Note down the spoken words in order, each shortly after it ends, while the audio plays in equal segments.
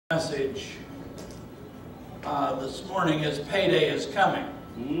Message this morning is Payday is coming.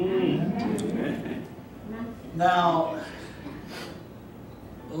 Now,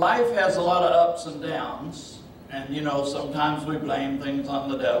 life has a lot of ups and downs, and you know, sometimes we blame things on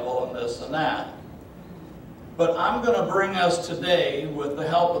the devil and this and that. But I'm going to bring us today, with the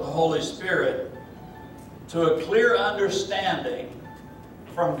help of the Holy Spirit, to a clear understanding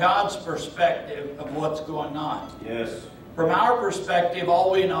from God's perspective of what's going on. Yes. From our perspective,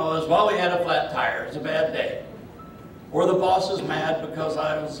 all we know is, well, we had a flat tire, it's a bad day. Or the boss is mad because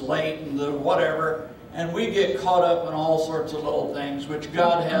I was late and the whatever. And we get caught up in all sorts of little things, which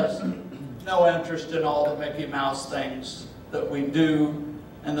God has no interest in all the Mickey Mouse things that we do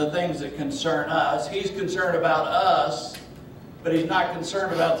and the things that concern us. He's concerned about us, but He's not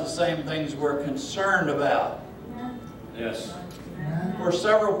concerned about the same things we're concerned about. Yes. For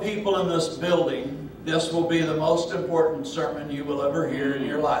several people in this building, this will be the most important sermon you will ever hear in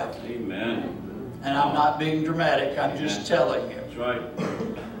your life. Amen. And I'm not being dramatic, I'm just telling you. That's right.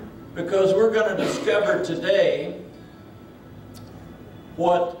 Because we're going to discover today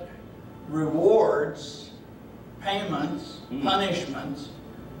what rewards, payments, punishments,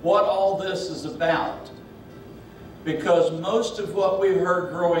 what all this is about. Because most of what we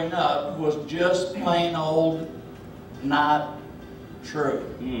heard growing up was just plain old not true.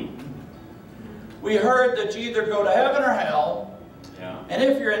 We heard that you either go to heaven or hell, and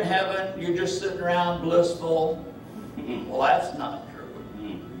if you're in heaven, you're just sitting around blissful. Well, that's not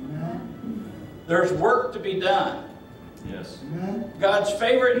true. There's work to be done. Yes. God's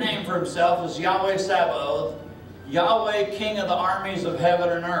favorite name for Himself is Yahweh Sabaoth, Yahweh King of the armies of heaven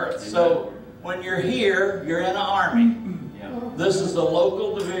and earth. Amen. So when you're here, you're in an army. This is the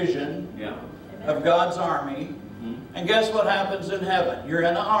local division of God's army. And guess what happens in heaven? You're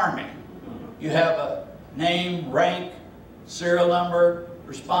in an army. You have a name, rank, serial number,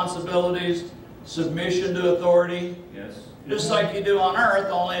 responsibilities, submission to authority. Yes. Just like you do on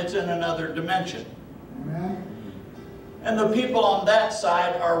earth, only it's in another dimension. And the people on that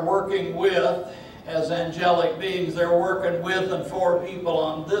side are working with, as angelic beings, they're working with and for people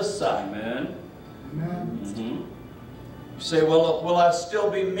on this side. Amen. You say, well, will I still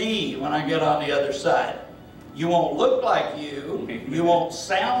be me when I get on the other side? You won't look like you, you won't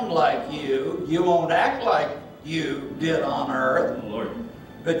sound like you won't act like you did on earth, Oh, Lord.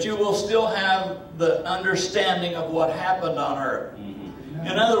 but you will still have the understanding of what happened on earth.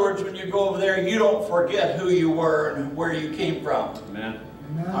 In other words, when you go over there, you don't forget who you were and where you came from. Amen.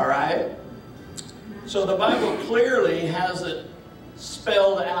 All right? So the Bible clearly has it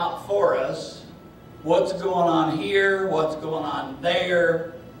spelled out for us, what's going on here, what's going on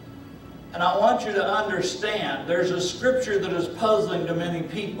there. And I want you to understand, there's a scripture that is puzzling to many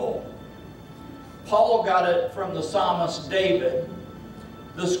people. Paul got it from the psalmist David.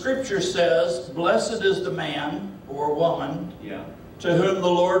 The scripture says, "Blessed is the man or woman to whom the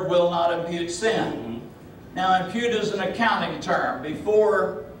Lord will not impute sin." Now, impute is an accounting term.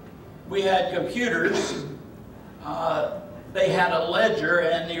 Before we had computers, they had a ledger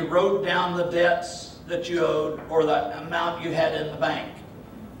and you wrote down the debts that you owed or the amount you had in the bank.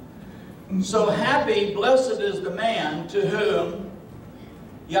 So happy, blessed is the man to whom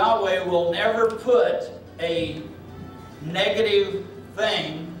Yahweh will never put a negative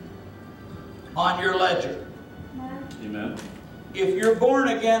thing on your ledger. Amen. If you're born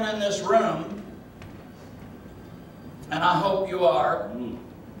again in this room, and I hope you are, and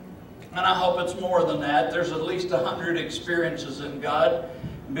I hope it's more than that, there's at least 100 experiences in God.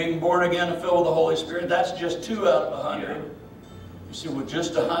 Being born again and filled with the Holy Spirit, that's just 2 out of 100. You say, well,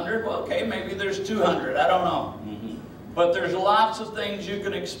 just 100? Well, okay, maybe there's 200. I don't know. But there's lots of things you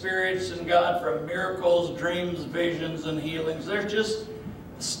can experience in God, from miracles, dreams, visions, and healings. There's just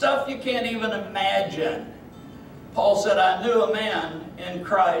stuff you can't even imagine. Paul said, I knew a man in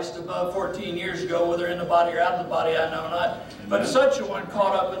Christ above 14 years ago, whether in the body or out of the body, I know not. But such a one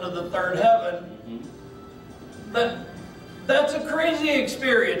caught up into the third heaven. That's a crazy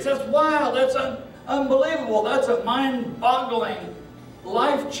experience. That's wild. That's unbelievable. That's a mind-boggling,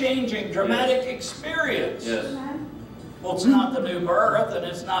 life-changing, dramatic experience. Yes. Well, it's not the new birth, and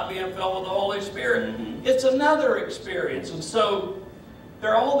it's not being filled with the Holy Spirit. It's another experience. And so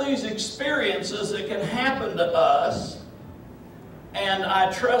there are all these experiences that can happen to us, and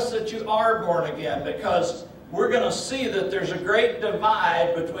I trust that you are born again, because we're going to see that there's a great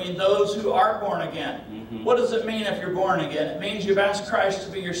divide between those who are born again. What does it mean if you're born again? It means you've asked Christ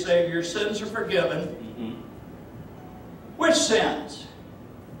to be your Savior, your sins are forgiven. Which sins?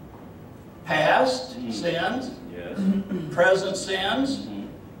 Past sins, present sins,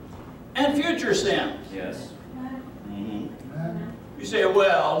 and future sins. Yes. You say,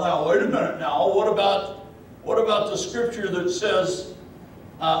 well, now, wait a minute now. What about the scripture that says,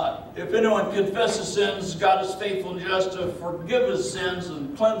 if anyone confesses sins, God is faithful and just to forgive his sins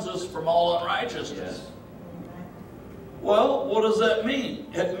and cleanse us from all unrighteousness? Yes. Well, what does that mean?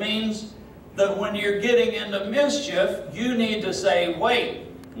 It means that when you're getting into mischief, you need to say, wait,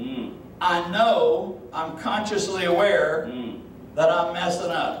 I know, I'm consciously aware that I'm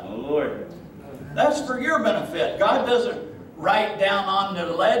messing up. Oh, Lord. That's for your benefit. God doesn't write down on the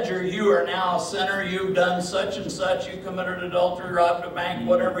ledger, you are now a sinner, you've done such and such, you committed adultery, robbed a bank,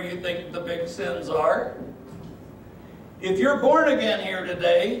 whatever you think the big sins are. If you're born again here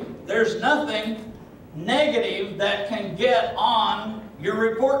today, there's nothing negative that can get on your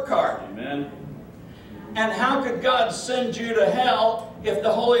report card. Amen. And how could God send you to hell if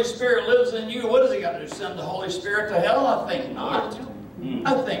the Holy Spirit lives in you? What is he going to do, send the Holy Spirit to hell? I think not.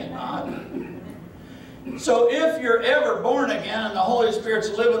 I think not. So if you're ever born again and the Holy Spirit's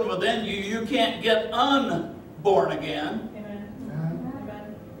living within you, you can't get unborn again.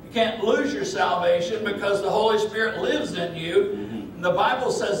 Amen. You can't lose your salvation because the Holy Spirit lives in you. And the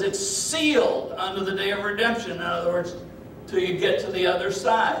Bible says it's sealed unto the day of redemption. In other words, till you get to the other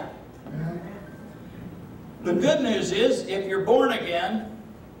side. The good news is, if you're born again,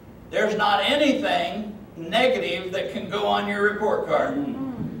 there's not anything negative that can go on your report card.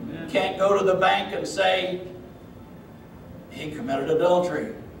 You can't go to the bank and say, he committed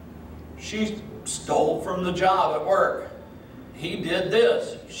adultery. She stole from the job at work. He did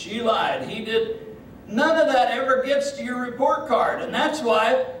this. She lied. He did. None of that ever gets to your report card. And that's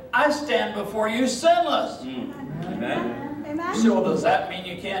why I stand before you sinless. Amen. You say, well, does that mean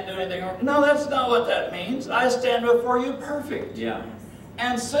you can't do anything wrong? No, that's not what that means. I stand before you perfect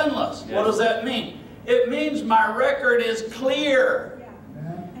and sinless. Yes. What does that mean? It means my record is clear.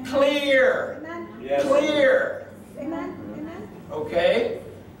 Clear. Yes. Clear. Okay?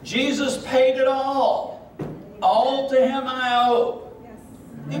 Jesus paid it all. All to him I owe.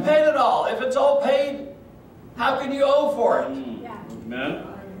 He paid it all. If it's all paid, how can you owe for it? Amen.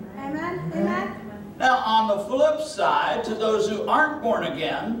 Amen. Amen. Now, on the flip side, to those who aren't born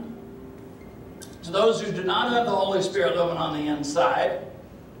again, to those who do not have the Holy Spirit living on the inside,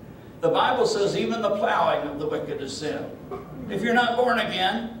 the Bible says even the plowing of the wicked is sin. If you're not born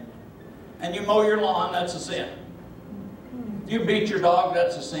again and you mow your lawn, that's a sin. You beat your dog,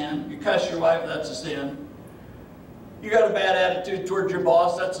 that's a sin. You cuss your wife, that's a sin. You got a bad attitude towards your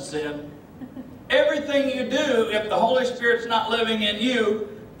boss, that's a sin. Everything you do, if the Holy Spirit's not living in you,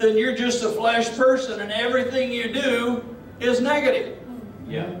 then you're just a flesh person, and everything you do is negative.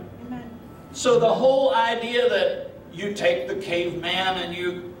 Yeah. So the whole idea that you take the caveman and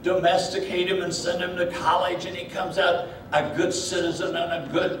you domesticate him and send him to college and he comes out a good citizen and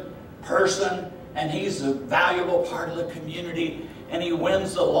a good person and he's a valuable part of the community and he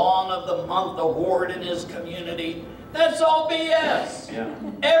wins the Lawn of the Month award in his community, that's all BS. Yeah.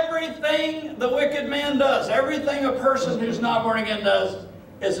 Everything the wicked man does, everything a person who's not born again does,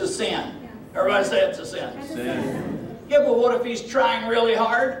 is a sin. Everybody say it's a sin. Sin. Yeah, but what if he's trying really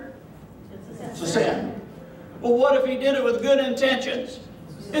hard? It's a sin. Well, what if he did it with good intentions?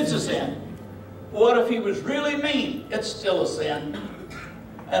 It's a sin. What if he was really mean? It's still a sin.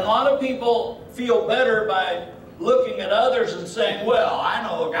 And a lot of people feel better by looking at others and saying, well, I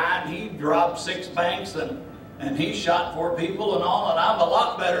know a guy and he robbed 6 banks and he shot 4 people and all, and I'm a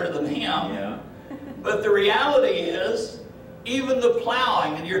lot better than him. Yeah. But the reality is, even the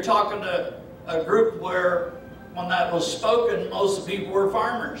plowing, and you're talking to a group where, when that was spoken, most of the people were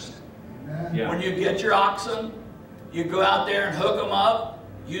farmers. Yeah. When you get your oxen, you go out there and hook them up,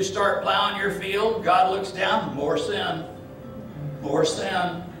 you start plowing your field, God looks down, more sin. More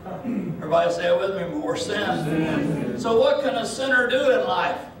sin. Everybody say it with me, more sin. Sin. So what can a sinner do in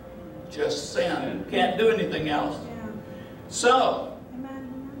life? Just sin. Can't do anything else. So,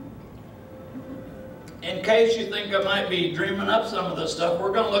 in case you think I might be dreaming up some of this stuff,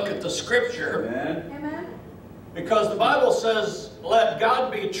 we're going to look at the scripture. Amen. Because the Bible says, let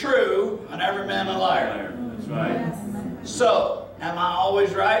God be true and every man a liar. That's right. So, am I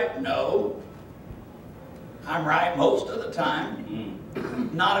always right? No. I'm right most of the time.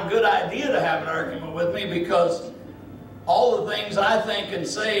 Not a good idea to have an argument with me because all the things I think and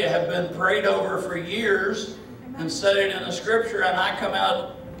say have been prayed over for years and studied in the scripture, and I come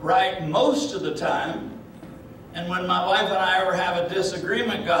out right most of the time. And when my wife and I ever have a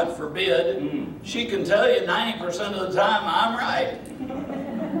disagreement, God forbid, she can tell you 90% of the time I'm right.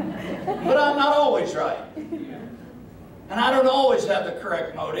 But I'm not always right. And I don't always have the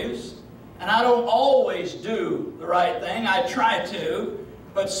correct motives. And I don't always do the right thing. I try to.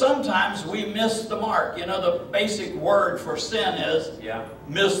 But sometimes we miss the mark. You know, the basic word for sin is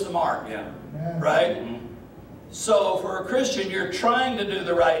miss the mark. Yeah. Right? Mm-hmm. So for a Christian, you're trying to do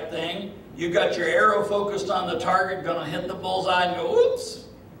the right thing. You got your arrow focused on the target, going to hit the bullseye and go, oops,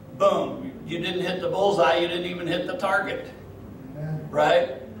 boom. You didn't hit the bullseye, you didn't even hit the target.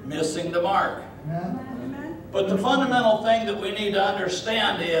 Right? Missing the mark. But the fundamental thing that we need to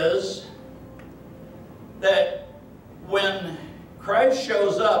understand is that when Christ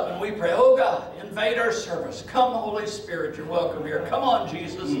shows up and we pray, oh God, invade our service. Come, Holy Spirit, you're welcome here. Come on,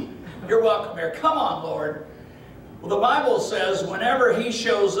 Jesus, you're welcome here. Come on, Lord. Well, the Bible says whenever He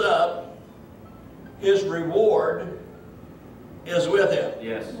shows up, His reward is with Him.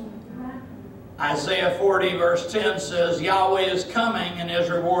 Yes. Isaiah 40 verse 10 says, Yahweh is coming and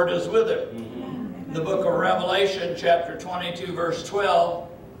His reward is with Him. In the book of Revelation, chapter 22, verse 12,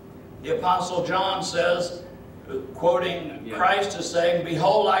 the Apostle John says, quoting Christ is saying,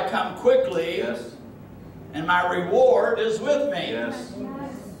 behold, I come quickly, and my reward is with me. Yes.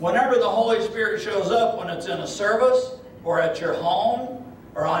 Whenever the Holy Spirit shows up, when it's in a service, or at your home,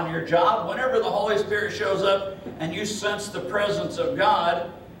 or on your job, whenever the Holy Spirit shows up and you sense the presence of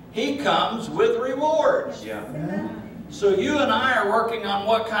God, He comes with rewards. Yeah. So you and I are working on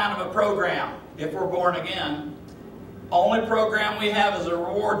what kind of a program? If we're born again, only program we have is a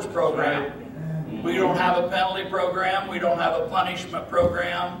rewards program. We don't have a penalty program. We don't have a punishment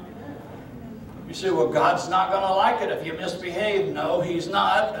program. You say, well, God's not going to like it if you misbehave. No, He's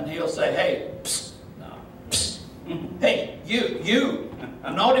not. And He'll say, hey, psst, no, psst. Hey, you,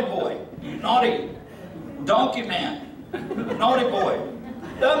 naughty boy, you naughty donkey man, naughty boy,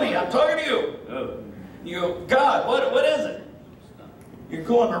 dummy, I'm talking to you. You go, God, what is it? You're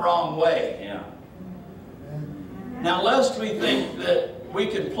going the wrong way. Yeah. Now, lest we think that we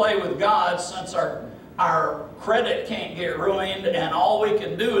can play with God since our credit can't get ruined and all we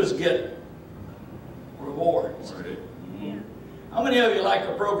can do is get rewards. How many of you like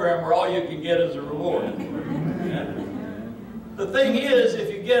a program where all you can get is a reward? The thing is, if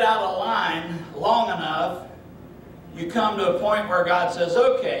you get out of line long enough, you come to a point where God says,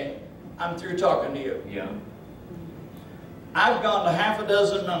 okay, I'm through talking to you. Yeah. I've gone to half a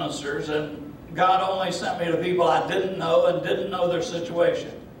dozen ministers and God only sent me to people I didn't know and didn't know their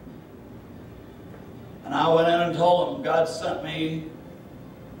situation. And I went in and told them, God sent me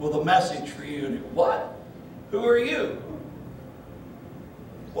with a message for you. And he, what? Who are you?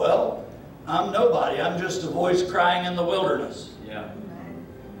 Well, I'm nobody. I'm just a voice crying in the wilderness. Yeah.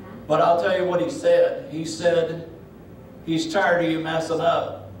 But I'll tell you what he said. He said, He's tired of you messing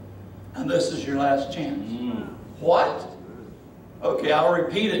up, and this is your last chance. What? Okay, I'll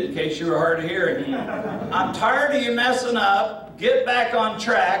repeat it in case you were hard of hearing. I'm tired of you messing up. Get back on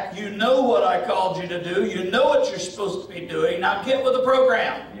track. You know what I called you to do. You know what you're supposed to be doing. Now get with the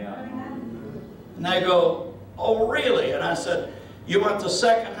program. Yeah. And they go, oh, really? And I said, you want the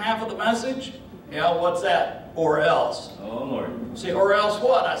second half of the message? Yeah, what's that? Or else. Oh, Lord. See, or else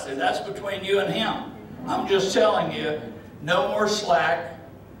what? I said, that's between you and him. I'm just telling you, no more slack,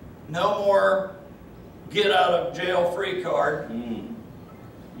 no more get out of jail free card.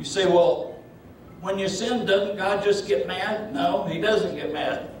 You say, well, when you sin, doesn't God just get mad? No, He doesn't get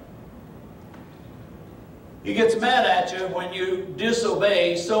mad. He gets mad at you when you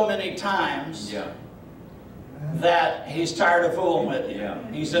disobey so many times that He's tired of fooling with you.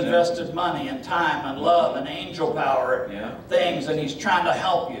 He's invested money and time and love and angel power and things, and He's trying to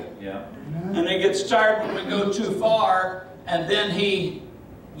help you. And He gets tired when we go too far, and then He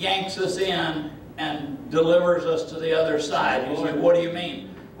yanks us in and delivers us to the other side. You say, what do you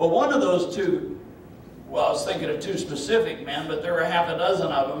mean? Well, one of those two, well, I was thinking of two specific men, but there were half a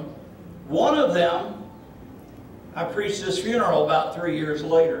dozen of them. One of them, I preached his funeral about 3 years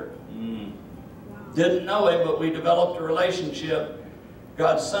later. Didn't know him, but we developed a relationship.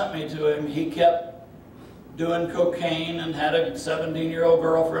 God sent me to him. He kept doing cocaine and had a 17-year-old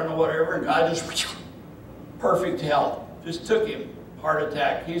girlfriend or whatever, and God just, perfect health. Just took him. Heart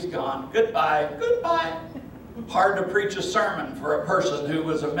attack. He's gone. Goodbye. Goodbye. Hard to preach a sermon for a person who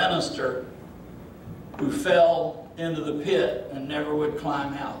was a minister who fell into the pit and never would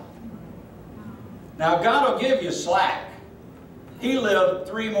climb out. Now, God will give you slack. He lived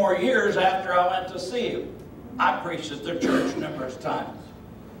 3 more years after I went to see him. I preached at their church numerous times.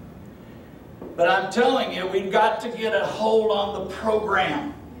 But I'm telling you, we've got to get a hold on the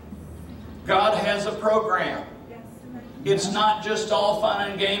program. God has a program. It's not just all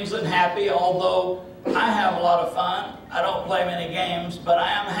fun and games and happy, although I have a lot of fun. I don't play many games, but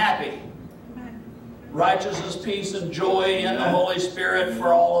I am happy. Righteousness, peace, and joy in the Holy Spirit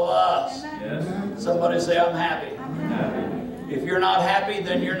for all of us. Yes. Somebody say, I'm happy. If you're not happy,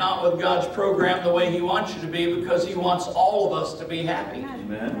 then you're not with God's program the way He wants you to be, because He wants all of us to be happy.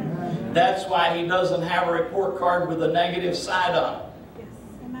 Amen. That's why He doesn't have a report card with a negative side on it. Yes.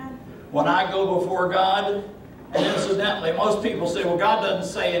 Amen. When I go before God, and incidentally, most people say, well, God doesn't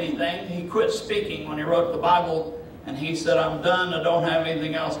say anything. He quit speaking when He wrote the Bible, and He said, I'm done, I don't have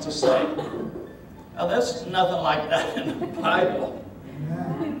anything else to say. Now, that's nothing like that in the Bible.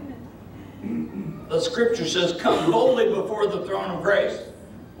 The Scripture says, come boldly before the throne of grace.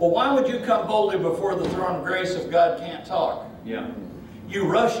 Well, why would you come boldly before the throne of grace if God can't talk? Yeah. You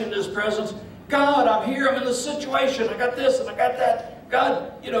rush into His presence. God, I'm here, I'm in this situation, I got this and I got that.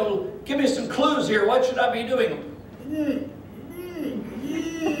 God, you know, give me some clues here. What should I be doing?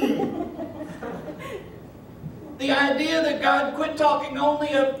 The idea that God quit talking, only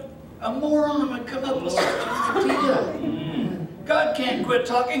a moron would come up with such an idea. God can't quit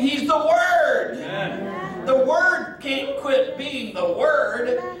talking. He's the Word. Amen. The Word can't quit being the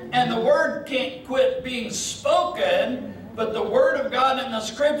Word, and the Word can't quit being spoken, but the Word of God in the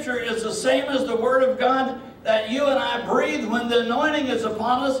Scripture is the same as the Word of God that you and I breathe. When the anointing is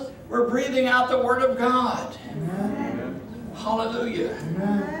upon us, we're breathing out the Word of God. Amen. Hallelujah.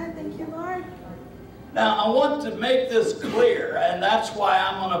 Amen. Thank you, Lord. Now, I want to make this clear, and that's why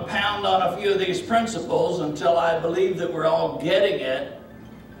I'm going to pound on a few of these principles until I believe that we're all getting it.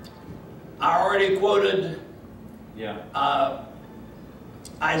 I already quoted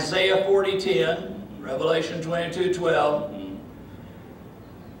Isaiah 40:10, Revelation 22:12,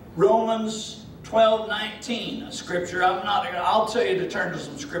 Romans 12:19, a scripture I'll tell you to turn to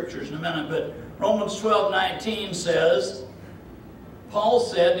some scriptures in a minute, but Romans 12:19 says, Paul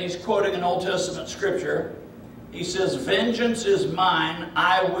said, and he's quoting an Old Testament scripture, he says, vengeance is mine,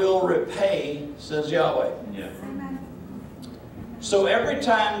 I will repay, says Yahweh. Yeah. Amen. So every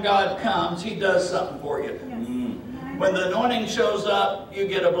time God comes, He does something for you. Yes. When the anointing shows up, you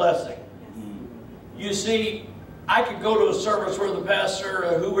get a blessing. You see, I could go to a service where the pastor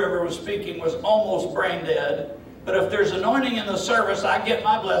or whoever was speaking was almost brain dead, but if there's anointing in the service, I get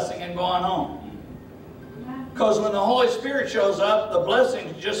my blessing and go on home. Because when the Holy Spirit shows up, the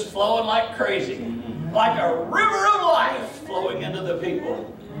blessing's just flowing like crazy. Like a river of life flowing into the people.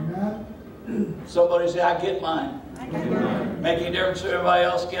 Somebody say, I get mine. Making a difference if everybody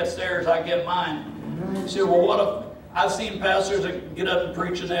else gets theirs, I get mine. You say, well, what if... I've seen pastors that get up and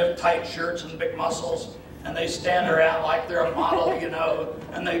preach and they have tight shirts and big muscles, and they stand around like they're a model, you know,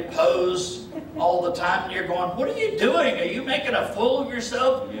 and they pose all the time, and you're going, what are you doing? Are you making a fool of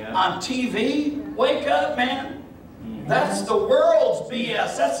yourself on TV? Wake up, man. That's the world's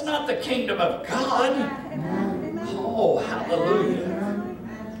BS. That's not the kingdom of God. Oh, hallelujah.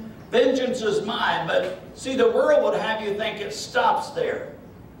 Vengeance is mine, but see, the world would have you think it stops there.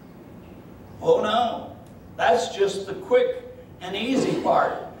 Oh, no. That's just the quick and easy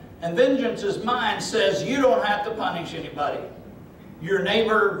part. And vengeance is mine says you don't have to punish anybody. Your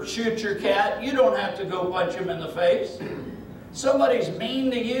neighbor shoots your cat, you don't have to go punch him in the face. Somebody's mean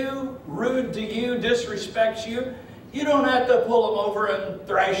to you, rude to you, disrespects you, you don't have to pull them over and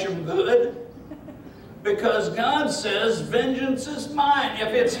thrash them good. Because God says, vengeance is mine.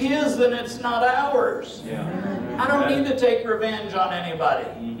 If it's His, then it's not ours. I don't need to take revenge on anybody.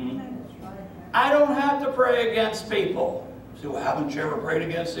 I don't have to pray against people. So, well, haven't you ever prayed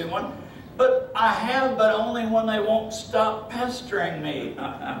against anyone? But I have, but only when they won't stop pestering me.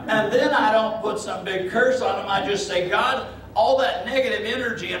 And then I don't put some big curse on them. I just say, God, all that negative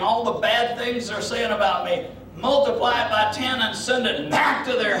energy and all the bad things they're saying about me, multiply it by 10 and send it back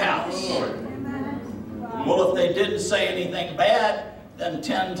to their house. Well, if they didn't say anything bad, then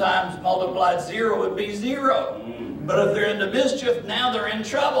 10 times multiplied 0 would be 0. But if they're into mischief, now they're in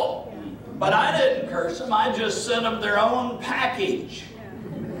trouble. But I didn't curse them. I just sent them their own package.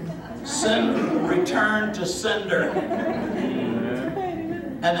 Send, return to sender.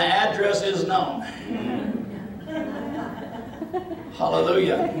 And the address is known.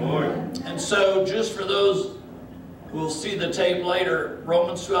 Hallelujah. And so, just for those who will see the tape later,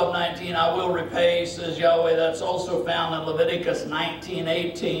 Romans 12:19, I will repay, says Yahweh. That's also found in Leviticus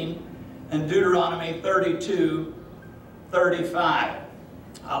 19:18 and Deuteronomy 32:35.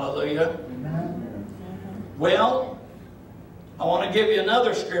 Hallelujah. Well, I want to give you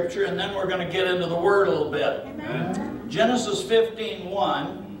another scripture, and then we're going to get into the Word a little bit. Amen. Genesis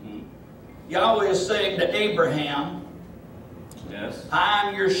 15:1, Yahweh is saying to Abraham, I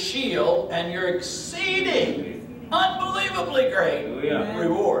am your shield and your exceeding, unbelievably great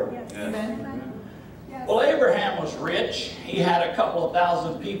reward. Well, Abraham was rich. He had a couple of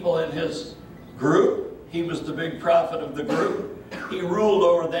thousand people in his group. He was the big prophet of the group. He ruled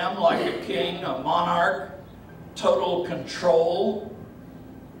over them like a king, a monarch. total control.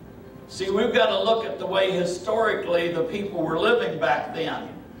 See, we've got to look at the way historically the people were living back then.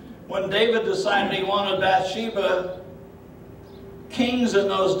 When David decided he wanted Bathsheba, kings in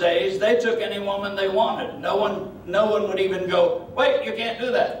those days, they took any woman they wanted. No one would even go, wait, you can't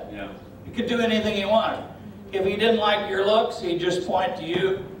do that. Yeah. You could do anything you wanted. If he didn't like your looks, he'd just point to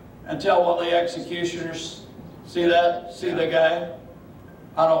you and tell one of the executioners, see that? See the guy?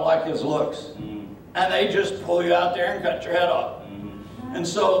 I don't like his looks. Mm. And they just pull you out there and cut your head off. Mm-hmm. And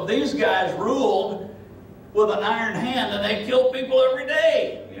so these guys ruled with an iron hand, and they killed people every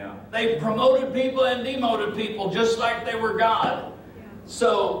day. Yeah. They promoted people and demoted people just like they were God.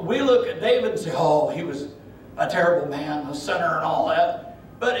 So we look at David and say, oh, he was a terrible man, a sinner and all that.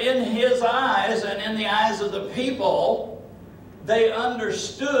 But in his eyes and in the eyes of the people, they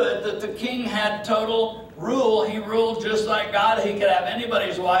understood that the king had total rule. He ruled just like God. He could have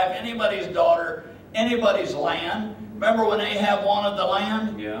anybody's wife, anybody's daughter, anybody's land. Remember when Ahab wanted the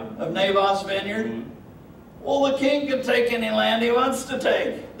land of Naboth's vineyard? Mm-hmm. Well, the king can take any land he wants to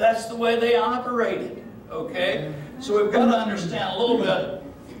take. That's the way they operated, okay? So we've got to understand a little bit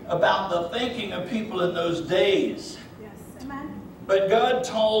about the thinking of people in those days. Yes. Amen. But God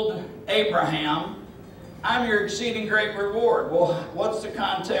told Abraham, I'm your exceeding great reward. Well, what's the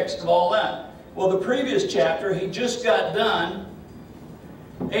context of all that? Well, the previous chapter, he just got done.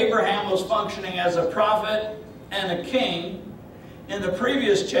 Abraham was functioning as a prophet and a king. In the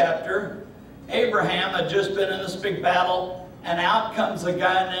previous chapter, Abraham had just been in this big battle, and out comes a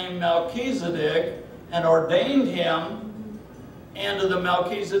guy named Melchizedek and ordained him into the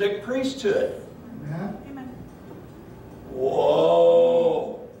Melchizedek priesthood. Amen.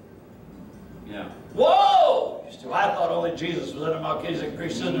 Whoa! Yeah. Whoa! You say, well, I thought only Jesus was in a Melchizedek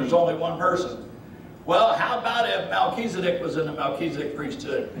priesthood. There's only one person. Well, how about if Melchizedek was in the Melchizedek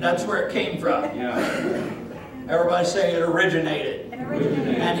priesthood? That's where it came from. Yeah. Everybody say it originated. It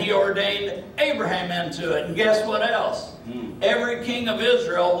originated. And he ordained Abraham into it. And guess what else? Every king of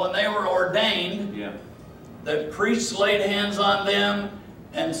Israel, when they were ordained, the priests laid hands on them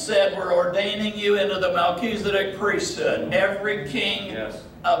and said, we're ordaining you into the Melchizedek priesthood. Every king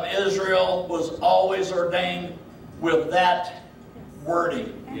of Israel was always ordained with that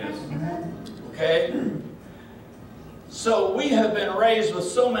wording. Yes. Okay? So we have been raised with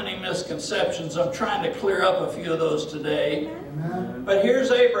so many misconceptions. I'm trying to clear up a few of those today. Amen. But here's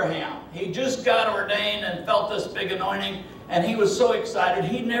Abraham. He just got ordained and felt this big anointing, and he was so excited.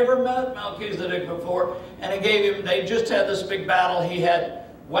 He'd never met Melchizedek before, and they just had this big battle. He had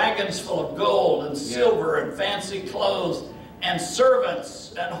wagons full of gold and silver and fancy clothes and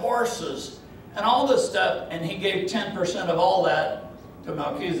servants and horses and all this stuff, and he gave 10% of all that to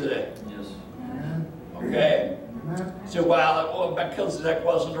Melchizedek. Yes. Okay? So, well, Melchizedek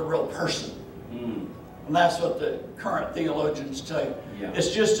wasn't a real person. And that's what the current theologians tell you. Yeah.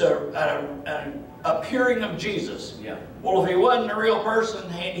 It's just an appearing of Jesus. Yeah. Well, if he wasn't a real person,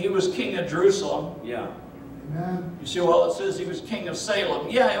 he was king of Jerusalem. Yeah. You see, well, it says he was king of Salem.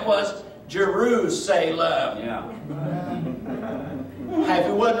 Yeah, it was Jerusalem. Yeah. If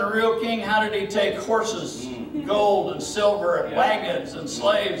he wasn't a real king, how did he take horses, gold and silver and wagons and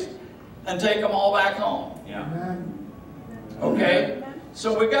slaves and take them all back home? Yeah. Okay?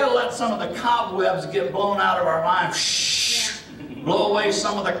 So we got to let some of the cobwebs get blown out of our minds. Shh. Blow away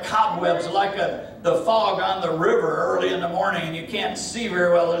some of the cobwebs like the fog on the river early in the morning and you can't see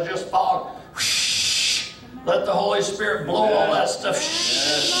very well. There's just fog. Shh. Let the Holy Spirit blow all that stuff.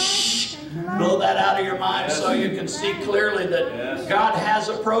 Shh. Blow that out of your mind so you can see clearly that God has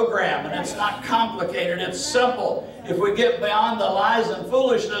a program and it's not complicated. It's simple. If we get beyond the lies and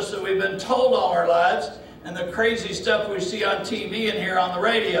foolishness that we've been told all our lives, and the crazy stuff we see on TV and here on the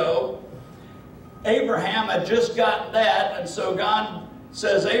radio, Abraham had just got that, and so God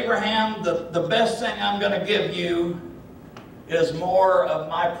says, Abraham, the best thing I'm going to give you is more of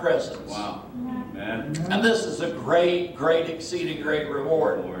my presence. Wow. Amen. And this is a great, great, exceeding great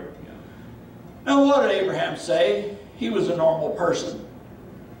reward. Lord. Yeah. Now what did Abraham say? He was a normal person.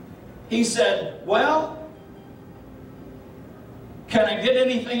 He said, well, can I get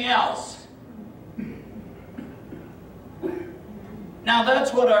anything else? Now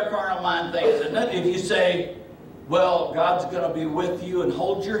that's what our carnal mind thinks, isn't it? If you say, well, God's going to be with you and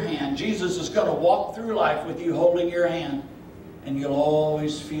hold your hand. Jesus is going to walk through life with you holding your hand. And you'll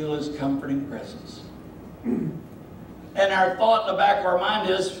always feel His comforting presence. And our thought in the back of our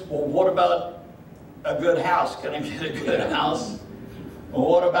mind is, well, what about a good house? Can I get a good house? Well,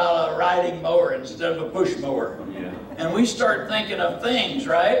 what about a riding mower instead of a push mower? Yeah. And we start thinking of things,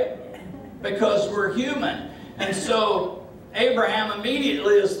 right? Because we're human. And so Abraham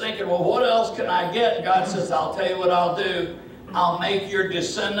immediately is thinking, well, what else can I get? And God says, I'll tell you what I'll do. I'll make your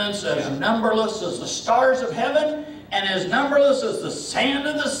descendants as numberless as the stars of heaven and as numberless as the sand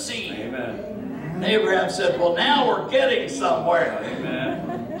of the sea. Amen. And Abraham said, well, now we're getting somewhere.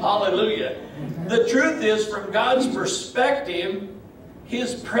 Amen. Hallelujah. The truth is, from God's perspective,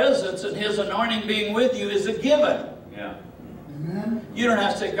 His presence and His anointing being with you is a given. Yeah. You don't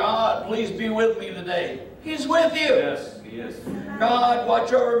have to say, God, please be with me today. He's with you. Yes, He is. God,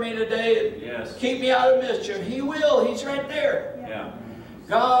 watch over me today and Yes. keep me out of mischief. He will. He's right there. Yeah.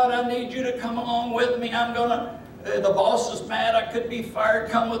 God, I need you to come along with me. I'm going to, the boss is mad. I could be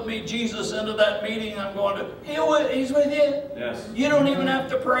fired. Come with me, Jesus, into that meeting. I'm going to, He's with you. Yes. You don't even have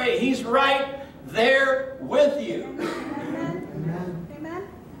to pray. He's right there with you. Amen. Amen.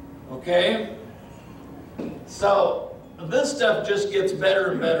 Okay? So, this stuff just gets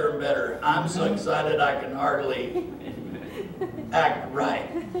better and better and better. I'm so excited I can hardly act right.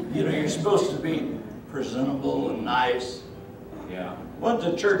 You know, you're supposed to be presentable and nice. Yeah. Went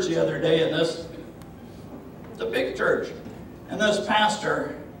to church the other day, and it's a big church. And this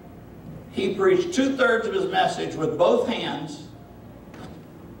pastor, he preached 2/3 of his message with both hands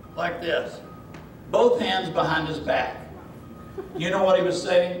like this. Both hands behind his back. You know what he was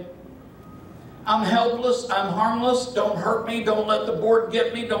saying? I'm helpless, I'm harmless, don't hurt me, don't let the board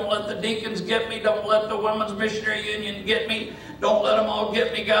get me, don't let the deacons get me, don't let the Women's Missionary Union get me, don't let them all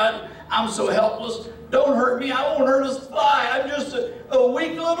get me, God. I'm so helpless, don't hurt me, I won't hurt a fly, I'm just a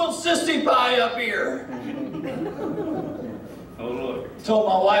weak little sissy pie up here. Oh, Lord. Told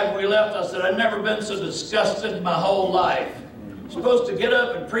my wife when we left, I said, I've never been so disgusted in my whole life. Supposed to get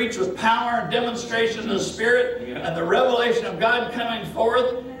up and preach with power and demonstration of the Spirit and the revelation of God coming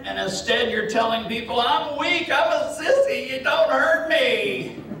forth, and instead you're telling people, I'm weak, I'm a sissy, you don't hurt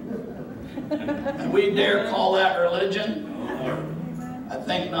me. And we dare call that religion? Oh, Lord. I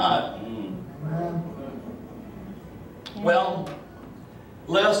think not. Well,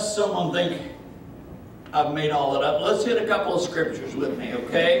 lest someone think I've made all that up, let's hit a couple of scriptures with me,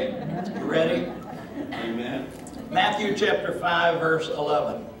 okay? You ready? Amen. Matthew chapter 5, verse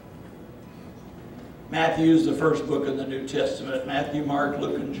 11. Matthew is the first book in the New Testament. Matthew, Mark,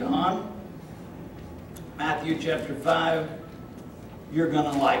 Luke, and John. Matthew chapter 5, you're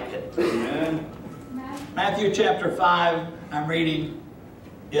going to like it. Amen. Matthew chapter 5, I'm reading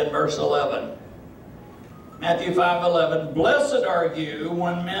in verse 11. Matthew 5:11. Blessed are you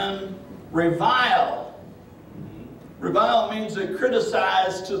when men revile. Revile means they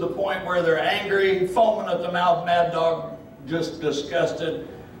criticize to the point where they're angry, foaming at the mouth, mad dog, just disgusted,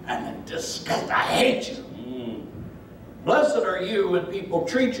 and disgust. I hate you. Blessed are you when people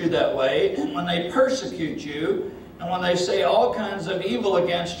treat you that way, and when they persecute you, and when they say all kinds of evil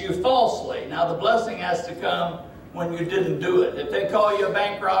against you falsely. Now the blessing has to come when you didn't do it. If they call you a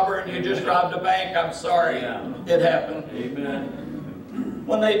bank robber and you just robbed a bank, I'm sorry, it happened. Amen.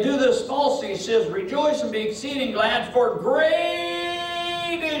 When they do this falsely, he says, rejoice and be exceeding glad, for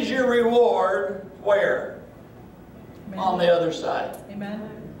great is your reward. Where? Amen. On the other side. Amen.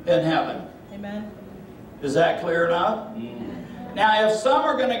 In heaven. Amen. Is that clear enough? Now, if some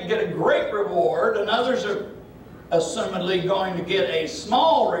are going to get a great reward and others are assumedly going to get a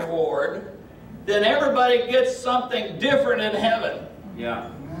small reward, then everybody gets something different in heaven.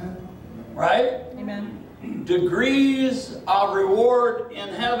 Yeah. Right? Amen. Degrees of reward in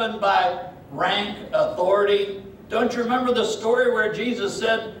heaven by rank, authority. Don't you remember the story where Jesus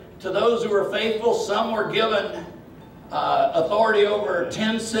said to those who were faithful, some were given authority over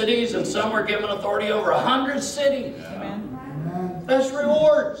 10 cities and some were given authority over 100 cities? Amen. That's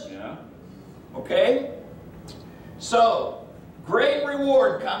rewards. Yeah. Okay? So, great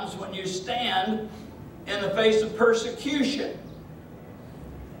reward comes when you stand in the face of persecution.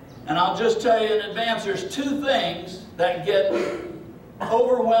 And I'll just tell you in advance, there's two things that get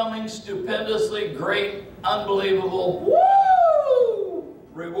overwhelming, stupendously great, unbelievable, woo,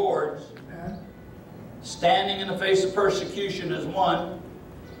 rewards. Standing in the face of persecution is one,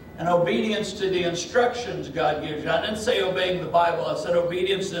 and obedience to the instructions God gives you. I didn't say obeying the Bible, I said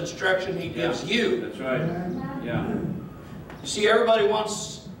obedience to the instruction He gives you. That's right. Yeah. You see, everybody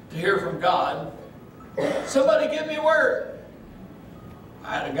wants to hear from God. Somebody give me a word.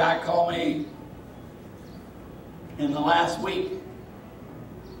 I had a guy call me in the last week.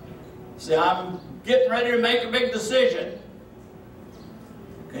 Say, I'm getting ready to make a big decision.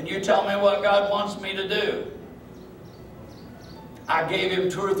 Can you tell me what God wants me to do? I gave him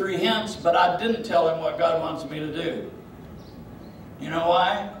 2 or 3 hints, but I didn't tell him what God wants me to do. You know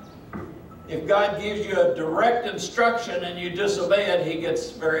why? If God gives you a direct instruction and you disobey it, He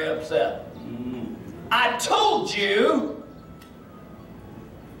gets very upset. I told you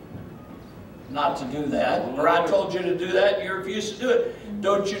not to do that, or I told you to do that, and you refused to do it.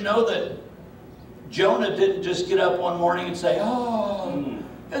 Don't you know that Jonah didn't just get up one morning and say, oh,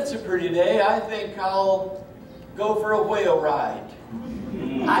 it's a pretty day, I think I'll go for a whale ride.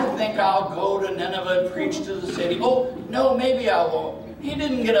 I think I'll go to Nineveh and preach to the city. Oh, no, maybe I won't. He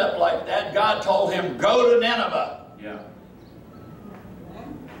didn't get up like that. God told him, go to Nineveh. Yeah.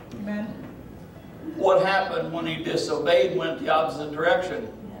 Amen. What happened when he disobeyed, went the opposite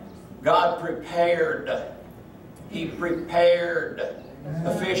direction? God prepared. He prepared.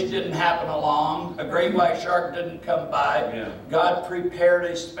 A fish didn't happen along. A great white shark didn't come by. Yeah. God prepared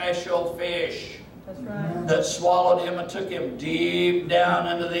a special fish That's right. that swallowed him and took him deep down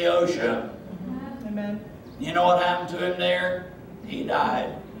into the ocean. Amen. You know what happened to him there? He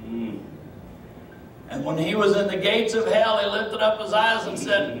died. And when he was in the gates of hell, he lifted up his eyes and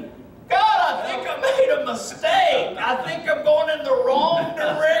said, God, I think I made a mistake. I think I'm going in the wrong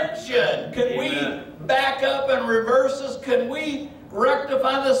direction. Can we back up and reverse this? Can we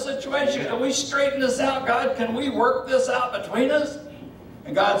rectify this situation? Can we straighten this out, God? Can we work this out between us?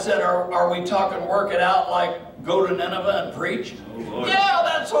 And God said, are we talking work it out like go to Nineveh and preach? Oh, yeah,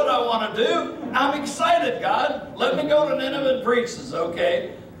 that's what I want to do. I'm excited, God. Let me go to Nineveh and preach. This,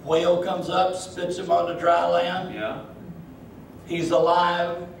 okay. Whale comes up, spits him onto dry land. Yeah. He's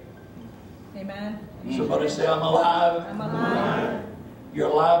alive. Amen. Somebody say, I'm alive. I'm alive. You're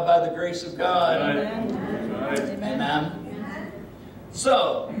alive by the grace of God. Amen. Right. Amen. Amen.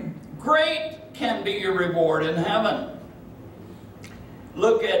 So, great can be your reward in heaven.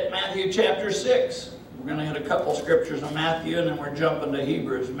 Look at Matthew chapter 6. We're going to hit a couple scriptures in Matthew, and then we're jumping to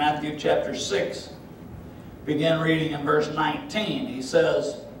Hebrews. Matthew chapter 6. Begin reading in verse 19. He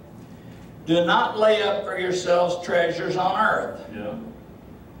says, do not lay up for yourselves treasures on earth. Yeah.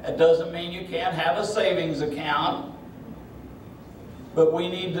 That doesn't mean you can't have a savings account. But we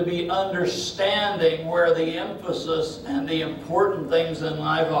need to be understanding where the emphasis and the important things in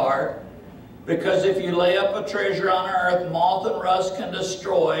life are. Because if you lay up a treasure on earth, moth and rust can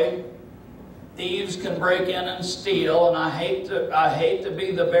destroy. Thieves can break in and steal. And I hate to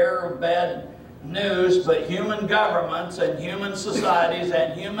be the bearer of bad news, but human governments and human societies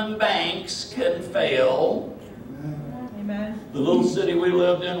and human banks can fail. Amen. The little city we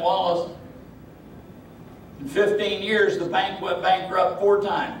lived in, Wallace, in 15 years, the bank went bankrupt 4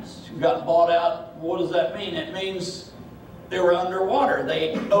 times. Got bought out. What does that mean? It means they were underwater.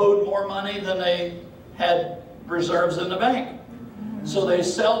 They owed more money than they had reserves in the bank. So they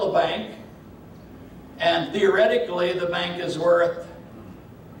sell the bank, and theoretically the bank is worth,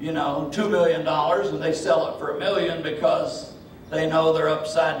 you know, $2 million, and they sell it for $1 million because they know they're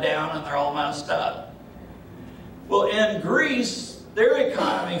upside down and they're all messed up. Well, in Greece, their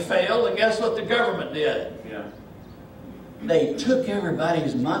economy failed, and guess what the government did? Yeah. They took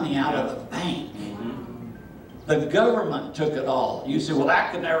everybody's money out of the bank. The government took it all. You say, well,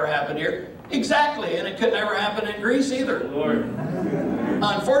 that could never happen here. Exactly, and it could never happen in Greece either. Lord.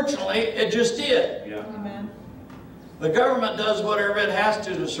 Unfortunately, it just did. Yeah. Amen. The government does whatever it has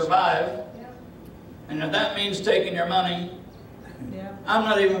to survive. And if that means taking your money, Yeah. I'm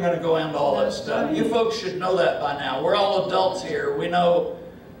not even going to go into all that stuff. You folks should know that by now. We're all adults here. We know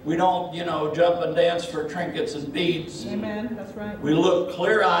we don't, you know, jump and dance for trinkets and beads. Amen. That's right. We look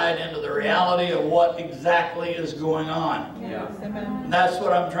clear-eyed into the reality of what exactly is going on. Yes. Amen. And that's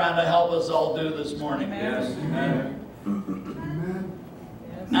what I'm trying to help us all do this morning. Amen. Yes. Amen.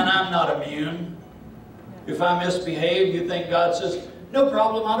 Yes. And I'm not immune. If I misbehave, you think God says, no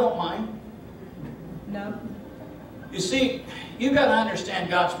problem, I don't mind. No. You see, you've got to understand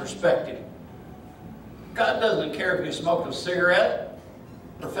God's perspective. God doesn't care if you smoked a cigarette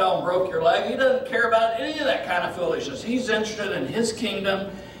or fell and broke your leg. He doesn't care about any of that kind of foolishness. He's interested in His kingdom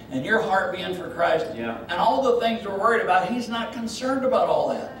and your heart being for Christ. Yeah. And all the things we're worried about, He's not concerned about all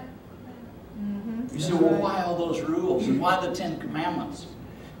that. You say, well, why all those rules and why the 10 Commandments?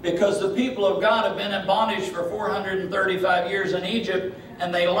 Because the people of God have been in bondage for 435 years in Egypt,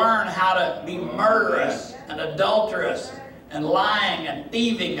 and they learn how to be murderous and adulterous and lying and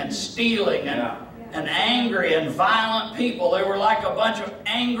thieving and stealing and angry and violent people. They were like a bunch of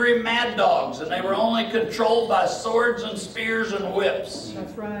angry mad dogs, and they were only controlled by swords and spears and whips.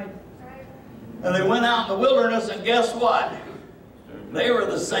 That's right. And they went out in the wilderness, and guess what? They were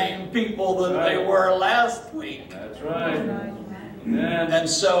the same people that they were last week. That's That's right. right. Amen. And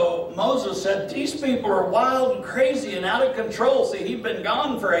so Moses said, these people are wild and crazy and out of control. See, he'd been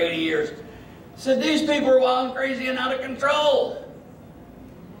gone for 80 years. He said, these people are wild and crazy and out of control.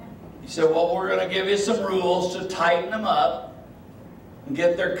 He said, well, we're going to give you some rules to tighten them up. and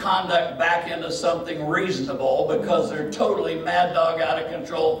get their conduct back into something reasonable because they're totally mad dog, out of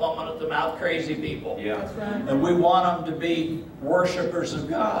control, foaming at the mouth, crazy people. Yeah. That's right. And we want them to be worshipers of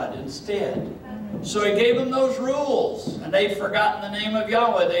God instead. So he gave them those rules, and they'd forgotten the name of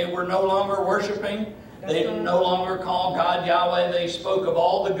Yahweh. They were no longer worshiping. They no longer called God Yahweh. They spoke of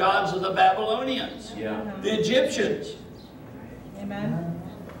all the gods of the Babylonians, Yeah. the Egyptians. Amen.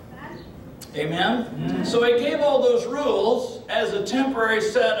 Amen? So he gave all those rules as a temporary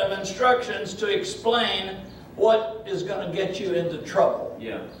set of instructions to explain what is going to get you into trouble.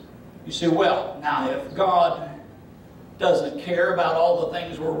 Yeah. You say, well, now if God doesn't care about all the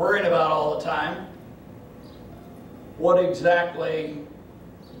things we're worried about all the time, what exactly,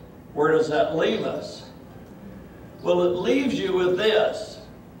 where does that leave us? Well, it leaves you with this.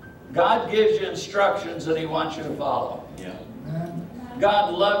 God gives you instructions that he wants you to follow. Yeah.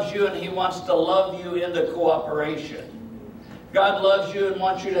 God loves you and he wants to love you into cooperation. God loves you and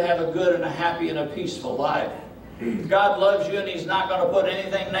wants you to have a good and a happy and a peaceful life. God loves you and he's not going to put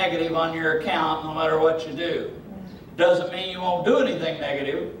anything negative on your account no matter what you do. Doesn't mean you won't do anything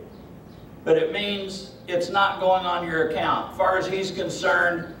negative, but it means it's not going on your account. As far as he's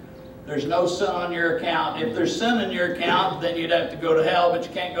concerned, there's no sin on your account. If there's sin in your account, then you'd have to go to hell, but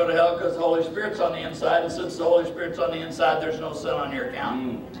you can't go to hell because the Holy Spirit's on the inside, and since the Holy Spirit's on the inside, there's no sin on your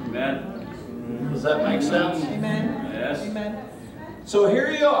account. Amen. Does that make sense? Amen. Yes. Amen. So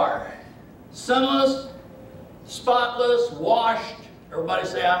here you are, sinless, spotless, washed. Everybody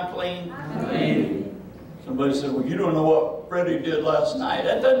say, I'm clean. Clean. Somebody said, well, you don't know what Freddie did last night.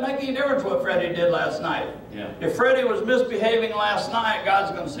 That doesn't make any difference what Freddie did last night. Yeah. If Freddie was misbehaving last night,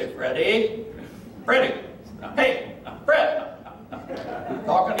 God's going to say, Freddie, hey, Fred.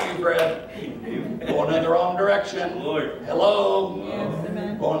 Talking to you, Fred. Going in the wrong direction. Lord. Hello. Yes,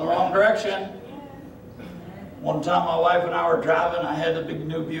 amen. Going in the wrong direction. One time my wife and I were driving. I had a big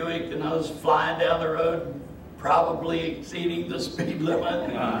new Buick and I was flying down the road, probably exceeding the speed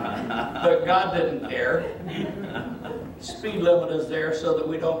limit. But God didn't care. Speed limit is there so that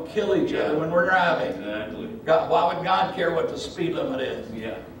we don't kill each other when we're driving. Exactly. God, why would God care what the speed limit is?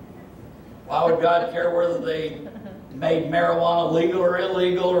 Yeah. Why would God care whether they made marijuana legal or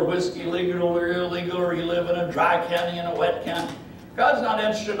illegal, or whiskey legal or illegal, or you live in a dry county and a wet county? God's not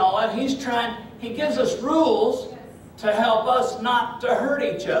interested in all that. He gives us rules to help us not to hurt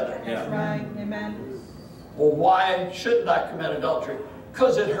each other. That's right. Amen. Well, why shouldn't I commit adultery?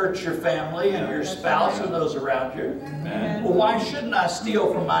 Because it hurts your family and your spouse and those around you. Amen. Well, why shouldn't I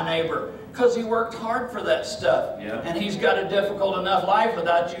steal from my neighbor? Because he worked hard for that stuff. Yeah. And he's got a difficult enough life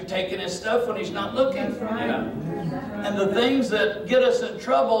without you taking his stuff when he's not looking. That's right. Yeah. That's right. And the things that get us in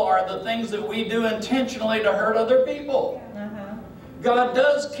trouble are the things that we do intentionally to hurt other people. Uh-huh. God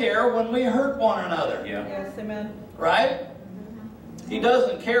does care when we hurt one another. Yeah. Yes, amen. Right? He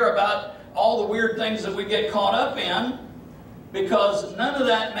doesn't care about all the weird things that we get caught up in, because none of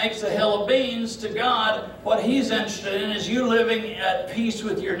that makes a hill of beans to God. What he's interested in is you living at peace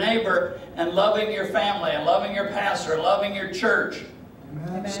with your neighbor and loving your family and loving your pastor, loving your church,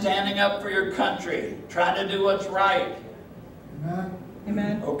 Amen. standing up for your country, trying to do what's right.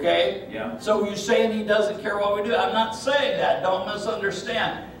 Amen. Okay? Yeah. So you're saying he doesn't care what we do. I'm not saying that. Don't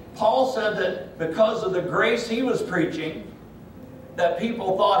misunderstand. Paul said that because of the grace he was preaching, that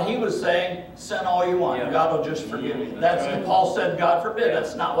people thought he was saying, sin all you want. Yeah. God will just forgive you. That's That's right. Paul said, God forbid.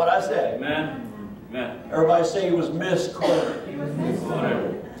 That's not what I said. Amen. Amen. Everybody say he was misquoted.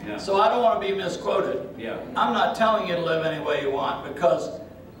 Whatever. Yeah. So I don't want to be misquoted. Yeah. I'm not telling you to live any way you want, because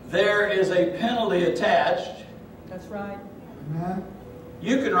there is a penalty attached. That's right.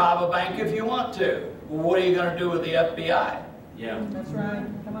 You can rob a bank if you want to. Well, what are you going to do with the FBI? Yeah. That's right.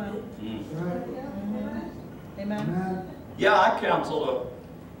 Come on. Amen. Yeah, I counseled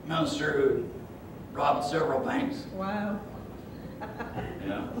a minister who robbed several banks, Wow.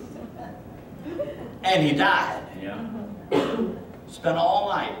 Yeah. and he died. Yeah. Spent all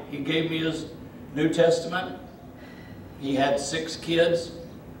night. He gave me his New Testament. He had 6 kids,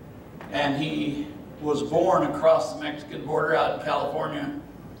 and he was born across the Mexican border out in California.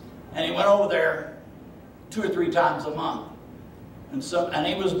 And he went over there 2 or 3 times a month. And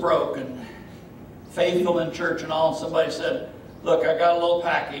he was broke and faithful in church and all. And somebody said, look, I got a little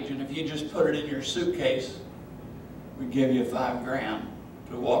package, and if you just put it in your suitcase, we give you $5 grand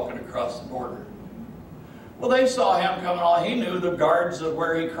to walk it across the border. Well, they saw him coming on. He knew the guards of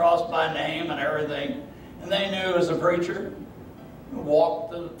where he crossed by name and everything. And they knew he was a preacher.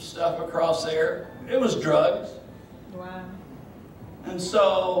 Walked the stuff across there. It was drugs. Wow. And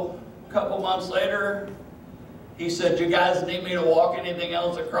so a couple months later, he said, you guys need me to walk anything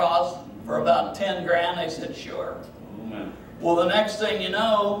else across for about 10 grand? They said, sure. Oh, man. Well, the next thing you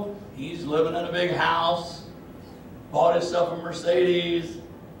know, he's living in a big house, bought himself a Mercedes,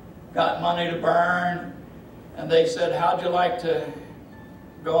 got money to burn, and they said, how'd you like to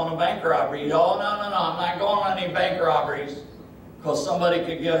go on a bank robbery? Oh, no, I'm not going on any bank robberies because somebody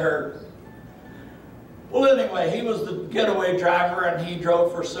could get hurt. Well, anyway, he was the getaway driver, and he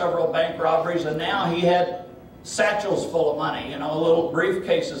drove for several bank robberies, and now he had satchels full of money, you know, little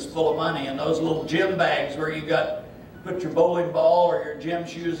briefcases full of money, and those little gym bags where you put your bowling ball or your gym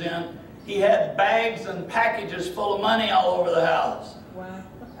shoes in. He had bags and packages full of money all over the house. Wow.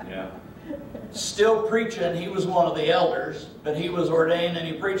 Yeah. Still preaching. He was one of the elders, but he was ordained and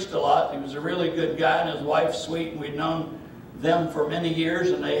he preached a lot. He was a really good guy, and his wife's sweet, and we'd known them for many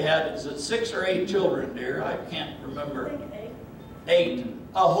years, and they had, is it 6 or 8 children, dear? I can't remember. 8.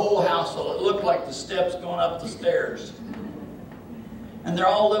 A whole household. It looked like the steps going up the stairs. And they're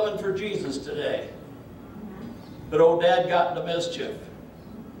all living for Jesus today. But old Dad got into mischief.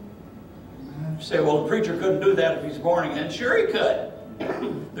 You say, well, the preacher couldn't do that if he's born again. Sure he could.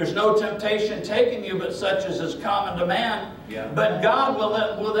 There's no temptation taking you but such as is common to man. Yeah. But God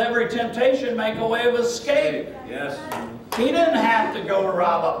will, with every temptation, make a way of escape. Yes. He didn't have to go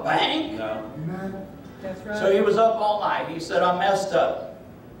rob a bank. No. That's right. So he was up all night. He said, I messed up,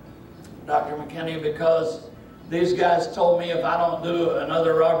 Dr. McKinney, because these guys told me if I don't do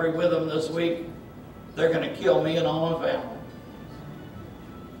another robbery with them this week, they're going to kill me and all my family.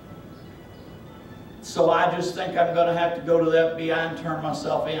 So I just think I'm going to have to go to the FBI and turn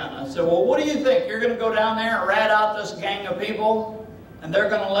myself in. I said, well, what do you think? You're going to go down there and rat out this gang of people and they're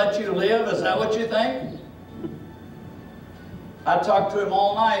going to let you live? Is that what you think? I talked to him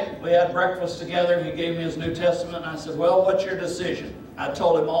all night. We had breakfast together. He gave me his New Testament. And I said, well, what's your decision? I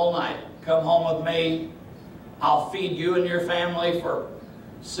told him all night, come home with me. I'll feed you and your family for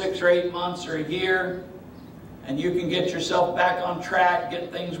 6 or 8 months or a year. And you can get yourself back on track,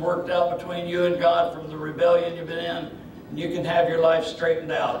 get things worked out between you and God from the rebellion you've been in. And you can have your life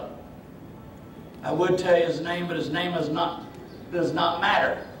straightened out. I would tell you his name, but his name does not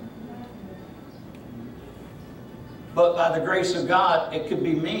matter. But by the grace of God, it could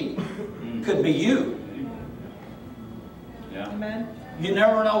be me. It could be you. Yeah. Amen. You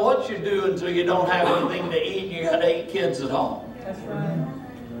never know what you do until you don't have anything to eat and you got 8 kids at home. That's right.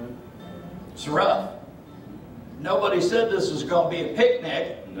 It's rough. Nobody said this was going to be a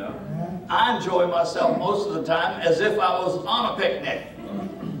picnic. No. I enjoy myself most of the time as if I was on a picnic.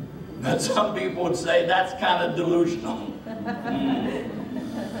 But some people would say that's kind of delusional.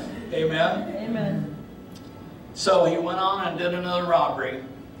 Amen? Amen. So he went on and did another robbery.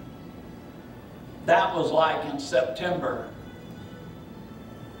 That was like in September.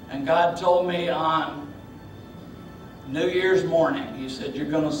 And God told me on New Year's morning, he said, you're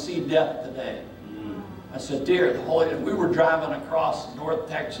going to see death today. I said, dear, we were driving across North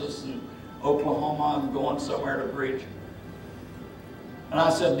Texas and Oklahoma and going somewhere to preach. And I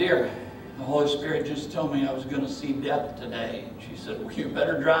said, dear, the Holy Spirit just told me I was going to see death today. And she said, well, you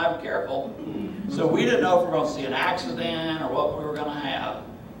better drive careful. So we didn't know if we were going to see an accident or what we were going to have.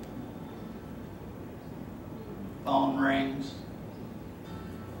 Phone rings.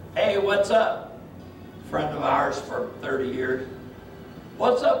 Hey, what's up? Friend of ours for 30 years.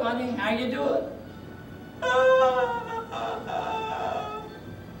 What's up, honey? How you doing?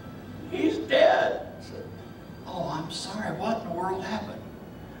 He's dead. I said, oh, I'm sorry. What in the world happened?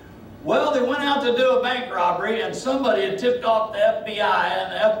 Well, they went out to do a bank robbery, and somebody had tipped off the FBI,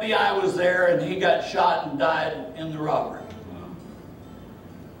 and the FBI was there, and he got shot and died in the robbery.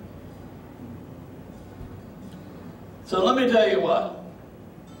 So let me tell you what.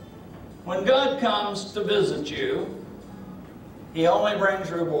 When God comes to visit you, He only brings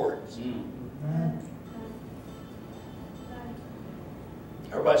rewards.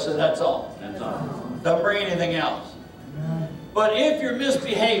 Everybody said that's all. That's all. Don't bring anything else. But if you're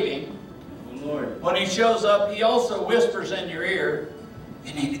misbehaving, Lord. when He shows up, He also whispers in your ear,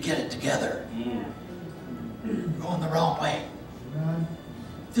 you need to get it together. You're going the wrong way.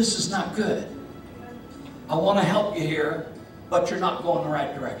 This is not good. I want to help you here, but you're not going the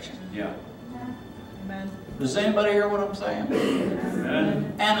right direction. Yeah. Amen. Does anybody hear what I'm saying?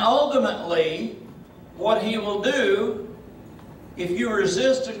 Amen. And ultimately, what He will do, if you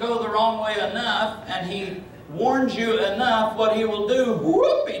resist and go the wrong way enough, and He warns you enough, what He will do,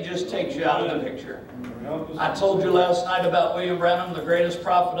 whoop, He just takes you out of the picture. I told you last night about William Branham, the greatest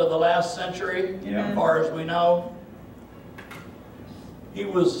prophet of the last century, as far as we know. He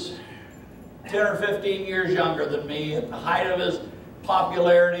was 10 or 15 years younger than me, at the height of his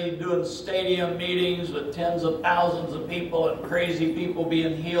popularity, doing stadium meetings with tens of thousands of people and crazy people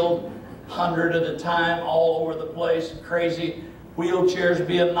being healed. 100 at a time, all over the place, crazy. Wheelchairs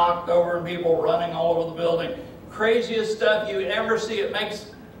being knocked over and people running all over the building. Craziest stuff you ever see. It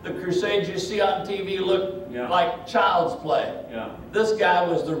makes the crusades you see on TV look like child's play. This guy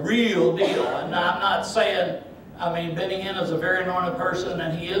was the real deal. And I'm not saying, I mean, Benny Hinn is a very anointed person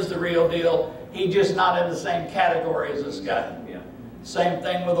and he is the real deal. He's just not in the same category as this guy. Same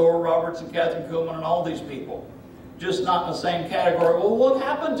thing with Oral Roberts and Catherine Kuhlman and all these people. Just not in the same category. Well, what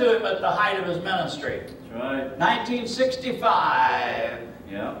happened to him at the height of his ministry? That's right. 1965.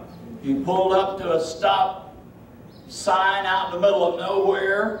 Yeah. He pulled up to a stop sign out in the middle of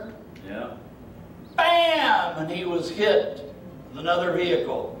nowhere. Yeah. Bam! And he was hit with another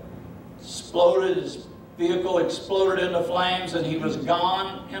vehicle. Exploded. His vehicle exploded into flames and he was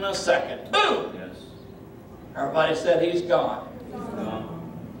gone in a second. Boom! Yes. Everybody said he's gone. Gone.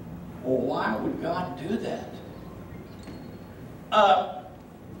 Well, why would God do that?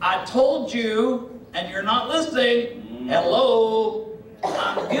 I told you, and you're not listening. Hello.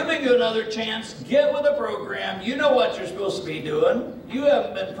 I'm giving you another chance. Get with the program. You know what you're supposed to be doing. You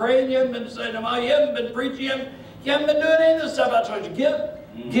haven't been praying. You haven't been saying them out. You haven't been preaching. You haven't been doing any of this stuff I told you.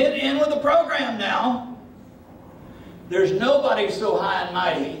 Get in with the program now. There's nobody so high and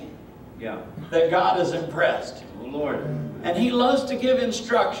mighty that God is impressed. Oh, Lord. And He loves to give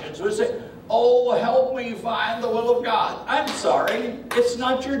instructions. We say, oh, help me find the will of God. I'm sorry. It's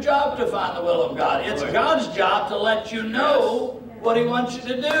not your job to find the will of God. It's God's job to let you know what He wants you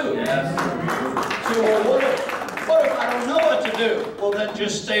to do. Yes. So, well, what if I don't know what to do? Well, then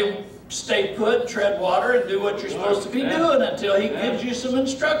just stay put, tread water, and do what you're supposed to be doing until He gives you some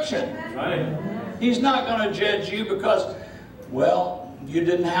instruction. Right. He's not going to judge you because, well, you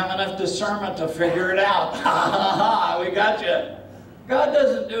didn't have enough discernment to figure it out. Ha ha ha, we got you. God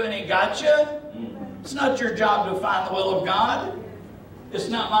doesn't do any gotcha. It's not your job to find the will of God. It's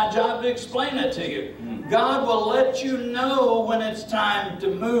not my job to explain it to you. God will let you know when it's time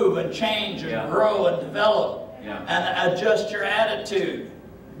to move and change and grow and develop and adjust your attitude.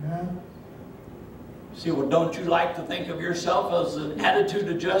 See, well, don't you like to think of yourself as an attitude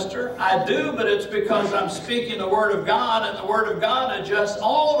adjuster? I do, but it's because I'm speaking the Word of God, and the Word of God adjusts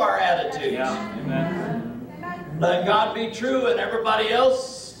all of our attitudes. Amen. Let God be true, and everybody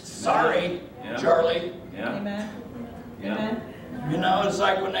else, sorry, Charlie. Amen. Amen. You know, it's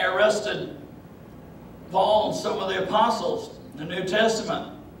like when they arrested Paul and some of the apostles in the New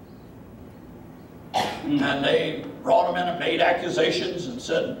Testament. And they brought them in and made accusations and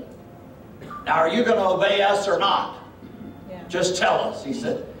said, now, are you going to obey us or not? Just tell us. He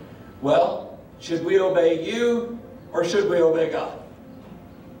said, well, should we obey you or should we obey God?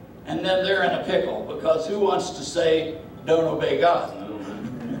 And then they're in a pickle because who wants to say, don't obey God?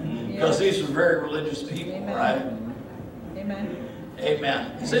 Because these were very religious people, right? Amen.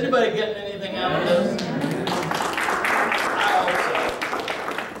 Amen. Is anybody getting anything out of this?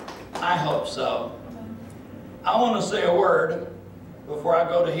 I hope so. I want to say a word before I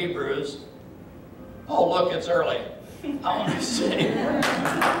go to Hebrews. Oh, look, it's early. I want to say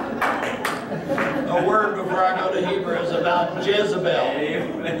a word before I go to Hebrews about Jezebel.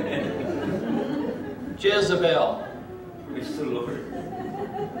 Jezebel. Praise the Lord.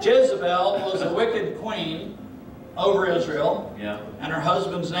 Jezebel was a wicked queen over Israel. And her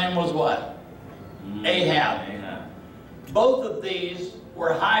husband's name was what? Ahab. Both of these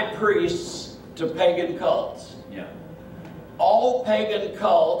were high priests to pagan cults. All pagan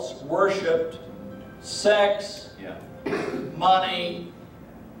cults worshipped sex, money,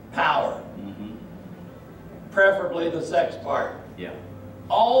 power. Preferably the sex part.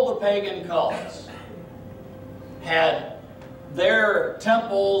 All the pagan cults had their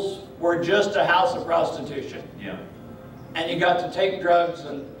temples were just a house of prostitution. And you got to take drugs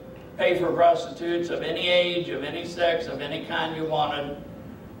and pay for prostitutes of any age, of any sex, of any kind you wanted.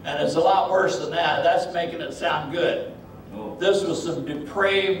 And it's a lot worse than that. That's making it sound good. This was some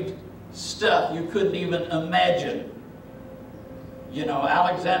depraved stuff you couldn't even imagine. You know,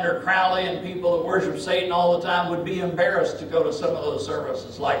 Alexander Crowley and people that worship Satan all the time would be embarrassed to go to some of those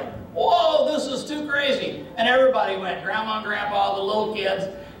services. Like, whoa, this is too crazy. And everybody went. Grandma and grandpa, the little kids,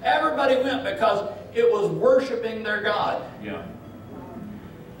 everybody went because it was worshiping their God.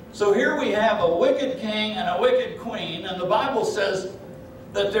 So here we have a wicked king and a wicked queen, and the Bible says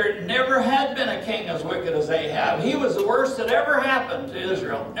that there never had been a king as wicked as Ahab. He was the worst that ever happened to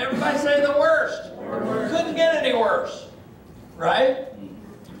Israel. Everybody say the worst. Couldn't get any worse. Right?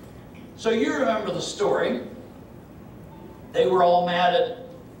 So you remember the story. They were all mad at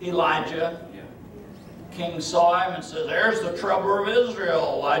Elijah. King saw him and said, there's the troubler of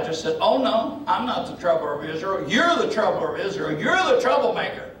Israel. Elijah said, oh no, I'm not the troubler of Israel. You're the troubler of Israel. You're the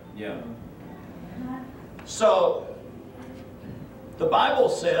troublemaker. So, the Bible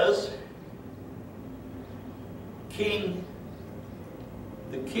says,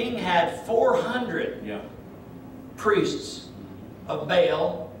 the king had 400 priests of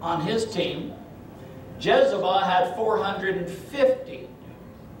Baal on his team. Jezebel had 450.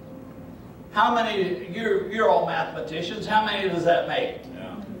 How many, you're all mathematicians, how many does that make?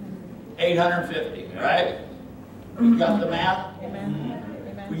 850, right? You got the math?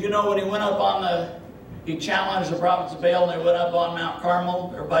 Amen. Well, you know when he went up on he challenged the prophets of Baal and they went up on Mount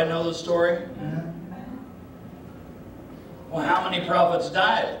Carmel? Everybody know the story? Well, how many prophets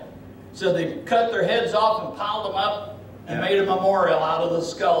died? So they cut their heads off and piled them up and made a memorial out of the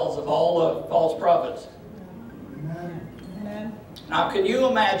skulls of all the false prophets. Amen. Now, can you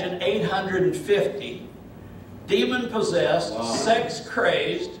imagine 850 demon-possessed,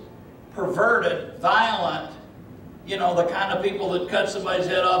 sex-crazed, perverted, violent, you know, the kind of people that cut somebody's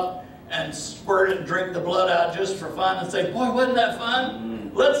head off and squirt it and drink the blood out just for fun and say, boy, wasn't that fun?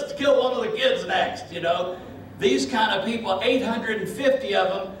 Let's kill one of the kids next, you know. These kind of people, 850 of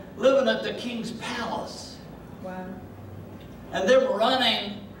them, living at the king's palace. Wow. And them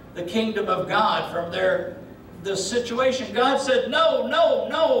running the kingdom of God from the situation. God said, no, no,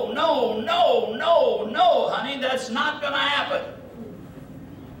 no, no, no, no, no, honey, that's not going to happen.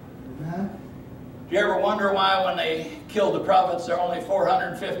 Do you ever wonder why when they killed the prophets, there only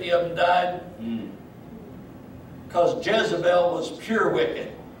 450 of them died? Because Jezebel was pure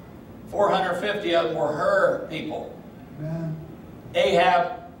wicked. 450 of them were her people.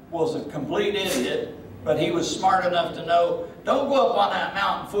 Ahab was a complete idiot, but he was smart enough to know, don't go up on that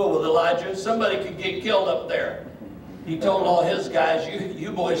mountain full with Elijah. Somebody could get killed up there. He told all his guys,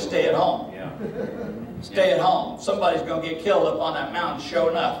 you boys stay at home. Stay at home. Somebody's going to get killed up on that mountain, sure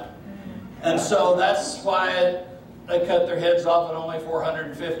enough. And so that's why they cut their heads off and only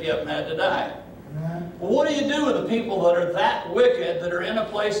 450 of them had to die. Well, what do you do with the people that are that wicked, that are in a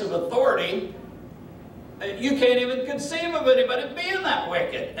place of authority? You can't even conceive of anybody being that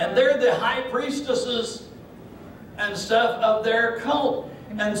wicked. And they're the high priestesses and stuff of their cult.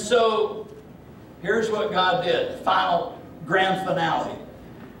 And so, here's what God did. Final, grand finale.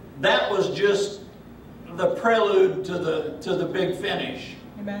 That was just the prelude to the big finish.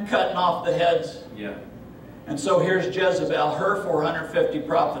 Amen. Cutting off the heads. And so here's Jezebel. Her 450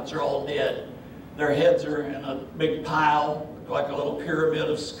 prophets are all dead. Their heads are in a big pile, like a little pyramid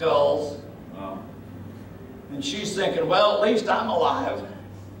of skulls. And she's thinking, well, at least I'm alive.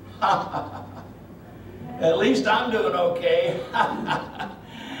 At least I'm doing okay.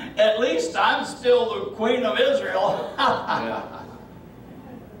 At least I'm still the queen of Israel.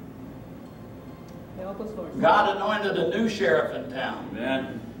 God anointed a new sheriff in town.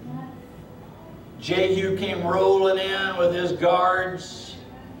 Amen. Jehu came rolling in with his guards.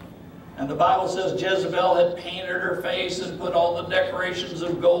 And the Bible says Jezebel had painted her face and put all the decorations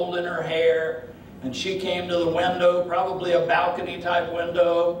of gold in her hair. And she came to the window, probably a balcony type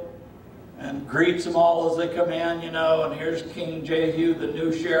window, and greets them all as they come in, you know. And here's King Jehu, the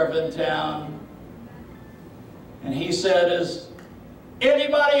new sheriff in town. And he said, is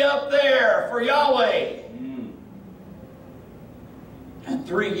anybody up there for Yahweh? And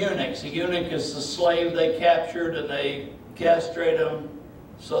 3 eunuchs. A eunuch is the slave they captured, and they castrate them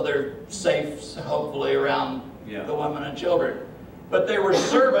so they're safe, hopefully, around the women and children. But they were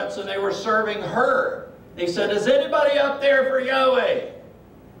servants, and they were serving her. He said, is anybody up there for Yahweh?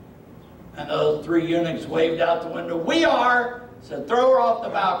 And those 3 eunuchs waved out the window. We are. Said, throw her off the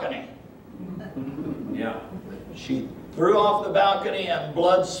balcony. She threw off the balcony, and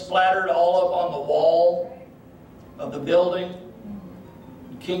blood splattered all up on the wall of the building.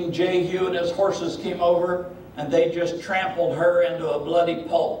 King Jehu and his horses came over, and they just trampled her into a bloody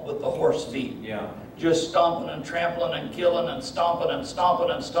pulp with the horse feet. Just stomping and trampling and killing and stomping and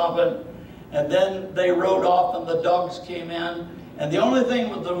stomping and stomping. And then they rode off, and the dogs came in. And the only thing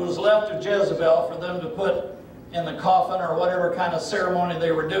that was left of Jezebel for them to put in the coffin or whatever kind of ceremony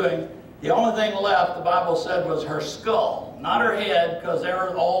they were doing, the only thing left, the Bible said, was her skull. Not her head, because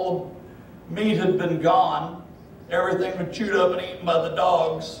all the meat had been gone. Everything was chewed up and eaten by the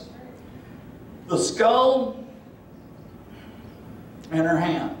dogs. The skull and her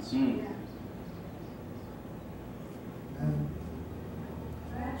hands.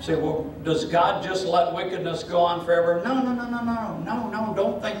 Say, well, does God just let wickedness go on forever? No, no, no, no, no, no, no,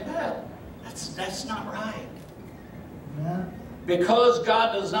 don't think that. That's not right. Because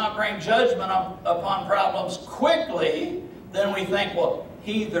God does not bring judgment upon problems quickly, then we think, well,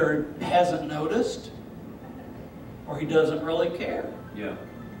 he either hasn't noticed or he doesn't really care.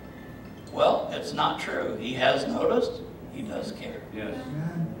 Well, it's not true. He has noticed. He does care.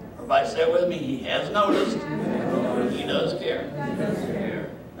 The Everybody say it with me. He has noticed. He does care.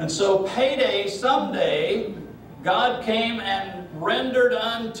 And so payday, someday, God came and rendered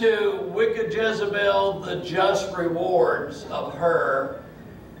unto wicked Jezebel the just rewards of her,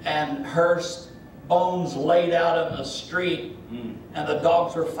 and her bones laid out in the street, and the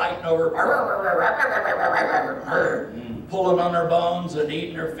dogs were fighting over her, pulling on her bones and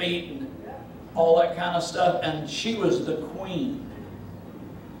eating her feet and all that kind of stuff. And she was the queen.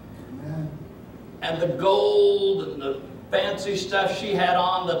 And the gold and the fancy stuff she had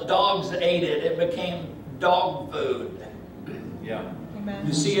on, the dogs ate it. It became dog food. Yeah. Amen.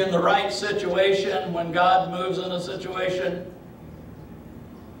 You see, in the right situation, when God moves in a situation,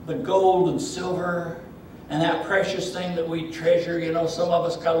 the gold and silver and that precious thing that we treasure, you know, some of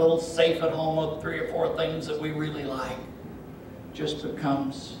us got a little safe at home with 3 or 4 things that we really like, just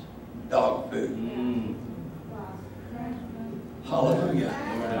becomes dog food. Hallelujah.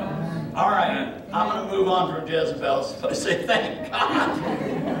 All right, I'm going to move on from Jezebel. So I say, thank God.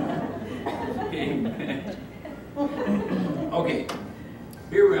 Amen. Okay,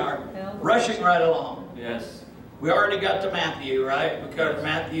 here we are, rushing right along. Yes. We already got to Matthew, right? We covered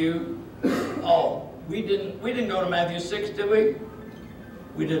Matthew. Oh, we didn't go to Matthew 6, did we?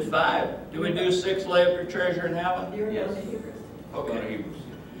 We did 5. Did we do 6, lay up your treasure in heaven? Yes. Okay.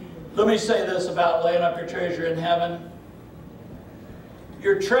 Let me say this about laying up your treasure in heaven.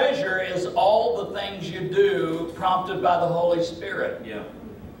 Your treasure is all the things you do prompted by the Holy Spirit. Yeah.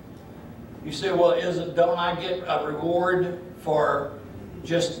 You say, well, don't I get a reward for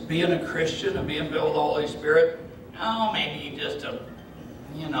just being a Christian and being filled with the Holy Spirit? No, maybe just a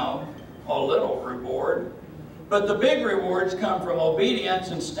little reward. But the big rewards come from obedience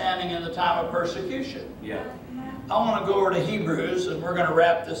and standing in the time of persecution. Yeah. I want to go over to Hebrews, and we're going to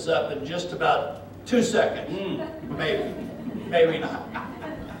wrap this up in just about 2 seconds. Maybe not.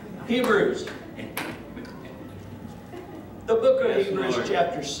 Hebrews. The book of Hebrews, Lord.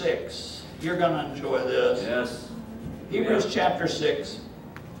 chapter 6. You're going to enjoy this. Yes. Hebrews chapter 6.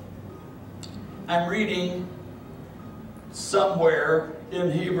 I'm reading somewhere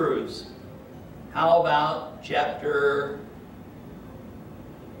in Hebrews. How about chapter,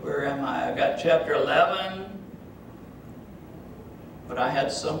 where am I? I got chapter 11. But I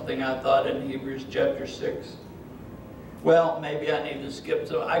had something I thought in Hebrews chapter 6. Well, maybe I need to skip,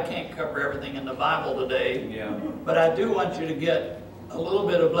 so I can't cover everything in the Bible today. Yeah. But I do want you to get a little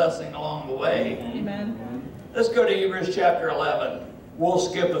bit of blessing along the way. Amen. Let's go to Hebrews chapter 11. We'll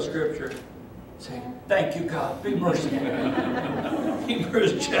skip a scripture. Say, thank you, God. Be merciful.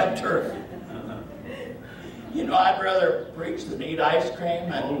 Hebrews chapter. You know, I'd rather preach than eat ice cream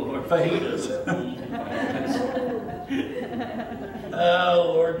and fajitas.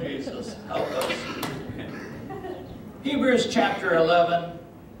 Oh, Lord Jesus, help us. Hebrews chapter 11.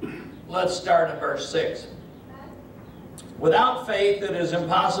 Let's start at verse 6. Without faith, it is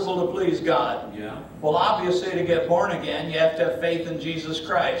impossible to please God. Yeah. Well, obviously, to get born again, you have to have faith in Jesus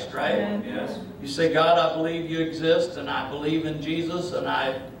Christ, right? Amen. Yes. You say, God, I believe you exist, and I believe in Jesus, and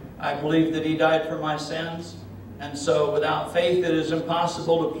I believe that he died for my sins. And so, without faith, it is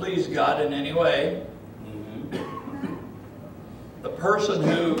impossible to please God in any way. The person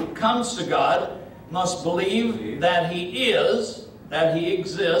who comes to God must believe that he is, that he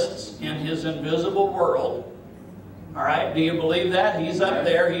exists in his invisible world. All right, do you believe that? He's up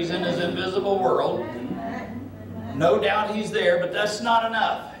there, he's in his invisible world. No doubt he's there, but that's not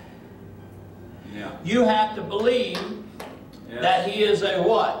enough. Yeah. You have to believe that he is a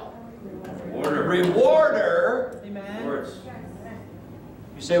what? Rewarder. Amen. Words.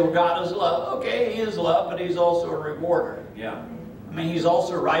 You say, well, God is love. Okay, he is love, but he's also a rewarder. Yeah. I mean, he's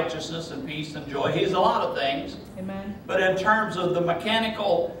also righteousness and peace and joy. He's a lot of things. Amen. But in terms of the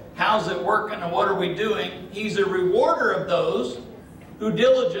mechanical, how's it working and what are we doing, he's a rewarder of those who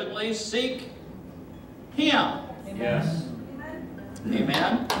diligently seek him. Yes.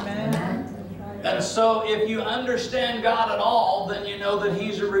 Amen? Amen. And so if you understand God at all, then you know that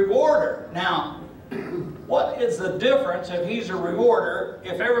he's a rewarder. Now, what is the difference if he's a rewarder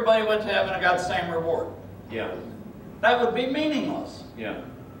if everybody went to heaven and got the same reward? Yeah. That would be meaningless, Yeah.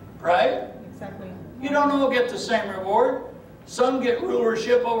 right? Exactly. You don't all get the same reward. Some get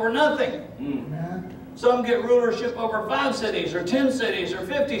rulership over nothing. Some get rulership over 5 cities, or 10 cities, or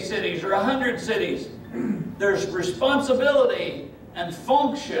 50 cities, or 100 cities. There's responsibility and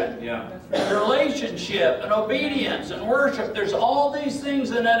function, Yeah. and relationship, and obedience, and worship. There's all these things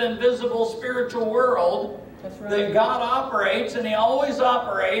in that invisible spiritual world That's right. that God operates, and he always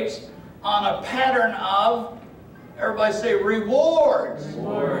operates on a pattern of, everybody say, rewards.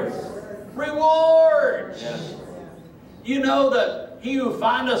 Words. Rewards. Yes. You know that he who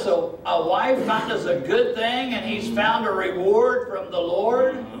findeth a wife findeth a good thing, and he's found a reward from the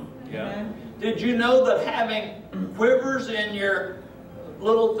Lord. Yeah. Did you know that having quivers in your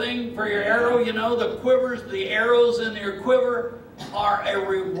little thing for your arrow, you know, the quivers, the arrows in your quiver are a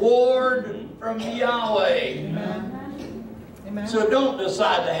reward from Yahweh. Amen. Amen. So don't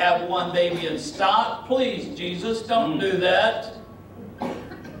decide to have one baby and stop. Please, Jesus, don't do that.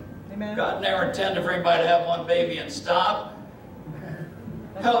 Amen. God never intended for anybody to have one baby and stop.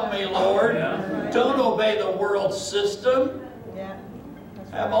 That's Help right. me, Lord. Yeah. Don't obey the world system. Yeah. That's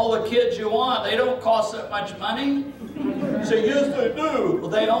Have right. all the kids you want. They don't cost that much money. Say, yes, they do. Well,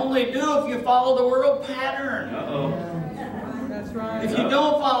 they only do if you follow the world pattern. Uh-oh. That's right. If you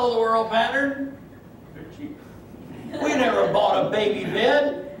don't follow the world pattern, They're cheap. we never bought a baby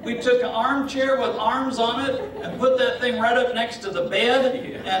bed. We took an armchair with arms on it and put that thing right up next to the bed,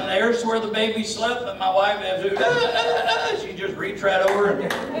 and there's where the baby slept. And my wife, she just reached right over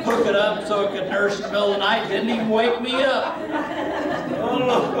and hook it up so it could nurse in the middle of the night. Didn't even wake me up.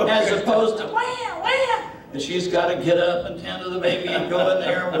 As opposed to wham, wham. And she's got to get up and tend to the baby and go in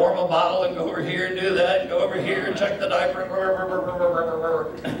there and warm a bottle and go over here and do that and go over here and check the diaper.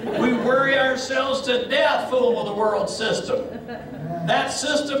 We worry ourselves to death fooling with the world system. That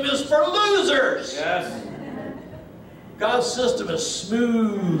system is for losers. Yes. God's system is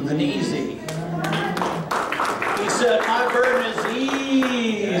smooth and easy. He said, my burden is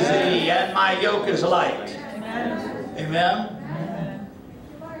easy and my yoke is light. Amen. Amen. Amen.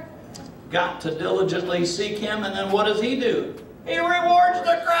 Got to diligently seek Him, and then what does He do? He rewards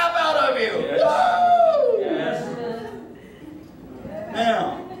the crap out of you. Yes. Woo! Yes.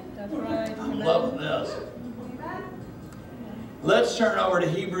 Now, That's right. I'm Amen. loving this. Let's turn over to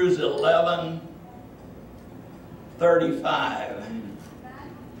Hebrews 11:35.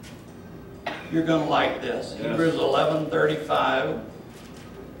 You're going to like this. Yes. Hebrews 11:35.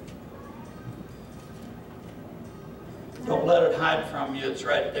 Don't let it hide from you. It's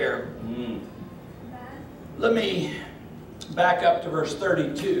right there. Let me back up to verse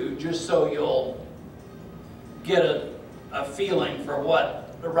 32, just so you'll get a feeling for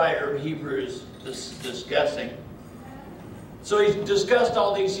what the writer of Hebrews is discussing. So he's discussed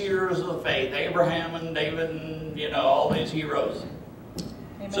all these heroes of the faith, Abraham and David and, you know, all these heroes.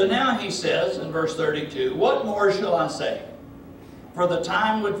 Amen. So now he says in verse 32, what more shall I say? For the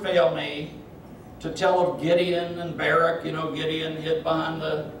time would fail me to tell of Gideon and Barak. You know, Gideon hid behind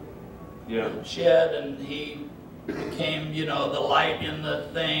the shed, and he became, you know, the light in the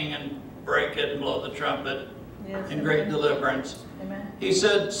thing, and break it and blow the trumpet Yes. in great deliverance. Amen. He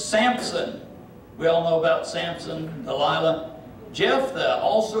said, Samson. We all know about Samson, Delilah. Jephthah,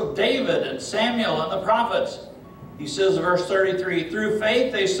 also David and Samuel and the prophets. He says in verse 33, through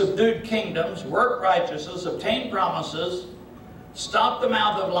faith they subdued kingdoms, worked righteousness, obtained promises, stopped the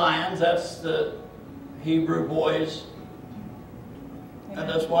mouth of lions. That's the Hebrew boys. And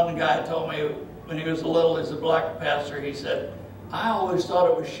this one guy told me when he was little, he's a black pastor, he said, I always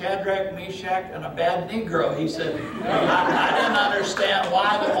thought it was Shadrach, Meshach, and a bad Negro. He said, I didn't understand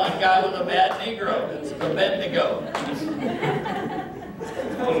why the one guy was a bad Negro. It's Abednego.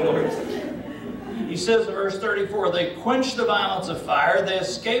 He says in verse 34, they quenched the violence of fire, they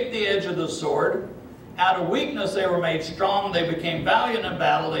escaped the edge of the sword. Out of weakness they were made strong, they became valiant in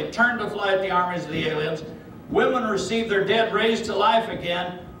battle, they turned to flight the armies of the aliens. Women received their dead raised to life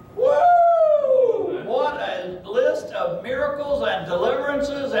again. Woo! What a list of miracles and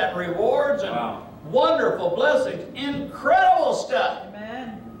deliverances and rewards and wonderful blessings. Incredible stuff.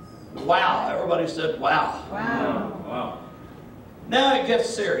 Amen. Wow. Everybody said wow. Wow. Wow. Now it gets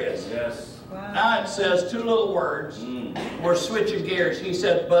serious. Yes. Wow. Now it says two little words. We're switching gears. He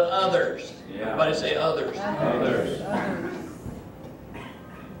said, but others. Yeah. Everybody say others. Others.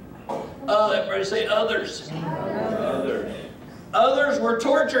 Everybody say others. Others. Others were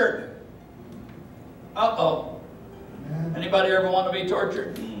tortured. Uh-oh. Anybody ever want to be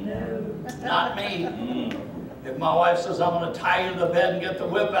tortured? Not me. If my wife says, I'm going to tie you to the bed and get the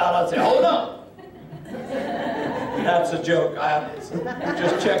whip out, I'd say, hold on. That's a joke. I'm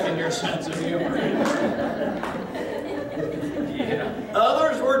just checking your sense of humor.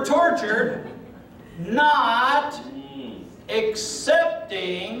 Others were tortured, not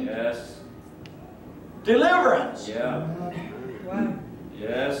accepting deliverance. Yeah. Wow.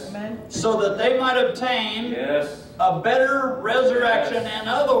 Yes. Amen. So that they might obtain Yes. a better resurrection. Yes. In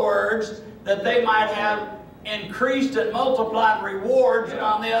other words, that they might have increased and multiplied rewards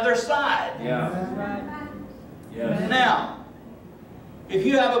on the other side. Yeah. That's right. Yes. Now, if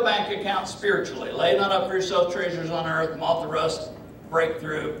you have a bank account spiritually, lay not up for yourself treasures on earth, moth and rust break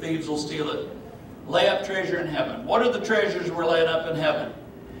through, thieves will steal it. Lay up treasure in heaven. What are the treasures we're laying up in heaven?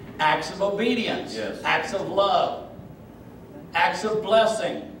 Acts of obedience. Yes. Acts of love. Acts of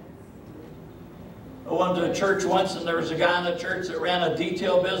blessing. I went to a church once, and there was a guy in the church that ran a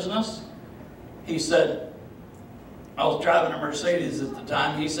detail business. He said, I was driving a Mercedes at the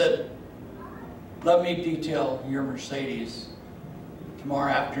time. He said, let me detail your Mercedes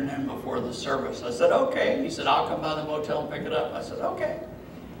tomorrow afternoon before the service. I said, okay. He said, I'll come by the motel and pick it up. I said, okay.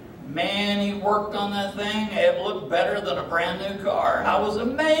 Man, he worked on that thing. It looked better than a brand new car. I was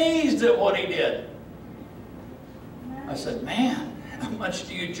amazed at what he did. I said, man, how much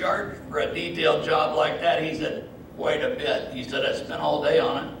do you charge for a detailed job like that? He said, wait a bit. He said, I spent all day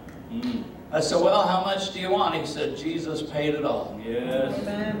on it. I said, well, how much do you want? He said, Jesus paid it all. Yes.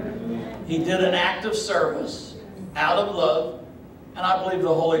 Amen. He did an act of service out of love, and I believe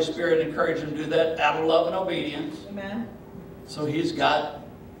the Holy Spirit encouraged him to do that out of love and obedience. Amen. So he's got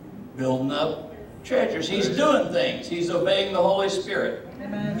building up treasures. He's doing things. He's obeying the Holy Spirit.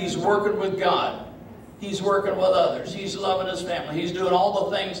 Amen. He's working with God. He's working with others. He's loving his family. He's doing all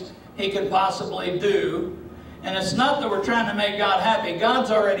the things he can possibly do. And it's not that we're trying to make God happy.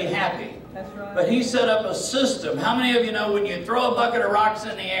 God's already happy. That's right. But he set up a system. How many of you know when you throw a bucket of rocks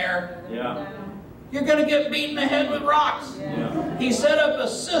in the air, Yeah. you're going to get beat in the head with rocks? Yeah. He set up a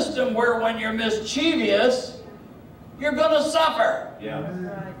system where when you're mischievous, you're going to suffer. Yeah.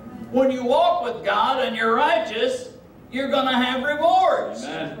 Right. When you walk with God and you're righteous, you're going to have rewards.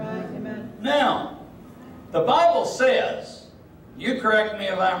 Amen. Right. Amen. Now, the Bible says, you correct me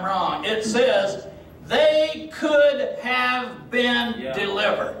if I'm wrong, it says they could have been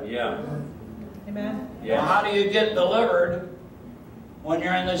delivered. Yeah. Amen. Well, how do you get delivered when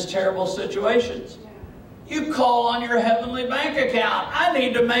you're in these terrible situations? You call on your heavenly bank account. I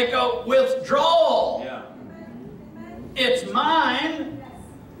need to make a withdrawal. Yeah. It's mine.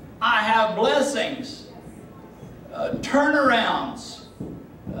 I have blessings, turnarounds,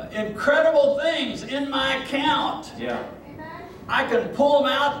 incredible things in my account. Yeah. I can pull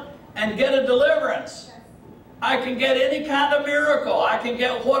them out and get a deliverance. I can get any kind of miracle. I can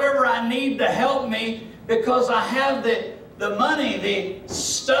get whatever I need to help me because I have the money, the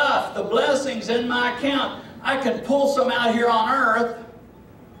stuff, the blessings in my account. I can pull some out here on earth,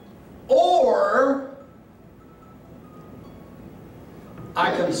 or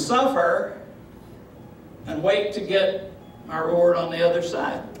I can suffer and wait to get my reward on the other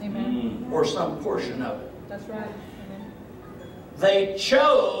side, Amen. or some portion of it. That's right. Amen. They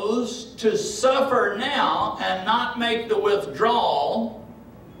chose to suffer now and not make the withdrawal.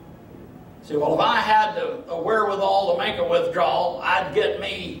 See, well, if I had the wherewithal to make a withdrawal, I'd get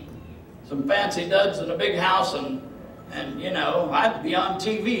me some fancy duds in a big house, and you know, I'd be on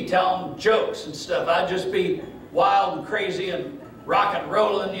TV telling jokes and stuff. I'd just be wild and crazy and rock and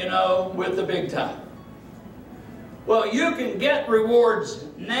rolling, you know, with the big time. Well, you can get rewards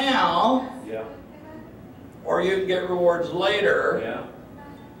now, Yeah. or you can get rewards later, Yeah.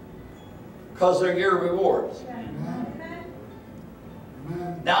 because they're your rewards.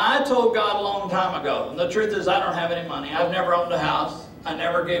 Now, I told God a long time ago, and the truth is I don't have any money. I've never owned a house. I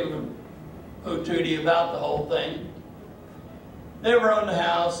never gave him hootie about the whole thing. Never owned a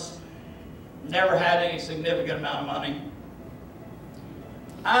house. Never had any significant amount of money.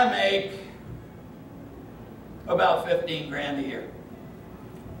 I make about 15 grand a year.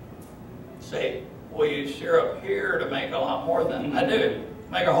 Say, well, you sure appear to make a lot more than I do.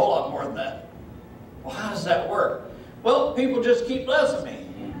 Make a whole lot more than that. Well, how does that work? Well, people just keep blessing me.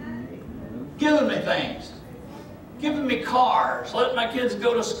 Giving me things. Giving me cars. Letting my kids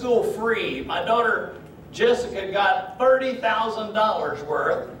go to school free. My daughter Jessica got $30,000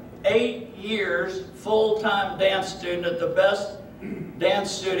 worth. 8 years full-time dance student at the best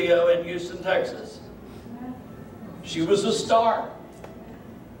dance studio in Houston, Texas. She was a star.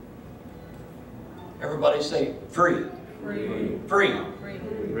 Everybody say free. Free. Free.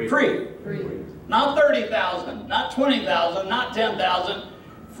 Free. Free. Free. Not 30,000, not 20,000, not 10,000.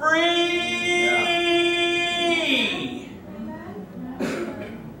 Free.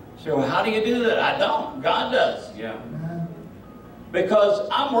 So how do you do that? I don't. God does. Yeah. Because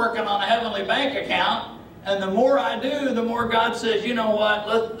I'm working on a heavenly bank account, and the more I do, the more God says, you know what,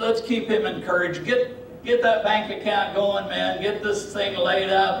 let's keep him encouraged. Get that bank account going, man. Get this thing laid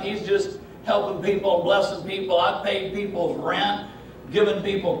out. He's just helping people, blessing people. I've paid people's rent, given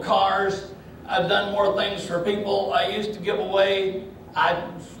people cars. I've done more things for people. I used to give away, I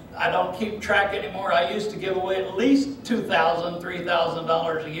don't keep track anymore. I used to give away at least $2,000,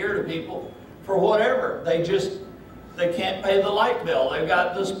 $3,000 a year to people for whatever. They can't pay the light bill. They've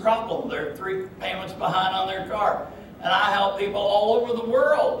got this problem. They're 3 payments behind on their car. And I help people all over the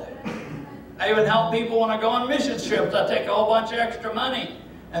world. I even help people when I go on mission trips. I take a whole bunch of extra money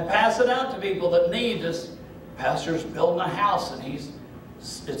and pass it out to people that need this. Pastor's building a house and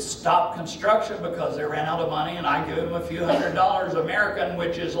it's stopped construction because they ran out of money, and I give him a few $100 American,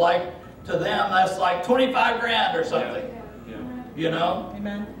 which is like, to them, that's like 25 grand or something. Yeah. You know?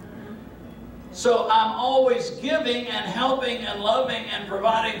 Amen. So I'm always giving and helping and loving and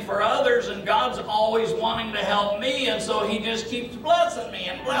providing for others, and God's always wanting to help me, and so He just keeps blessing me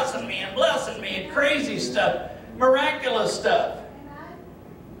and blessing me and blessing me and crazy stuff, miraculous stuff.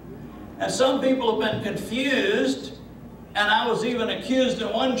 And some people have been confused, and I was even accused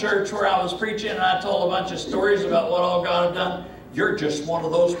in one church where I was preaching, and I told a bunch of stories about what all God had done. You're just one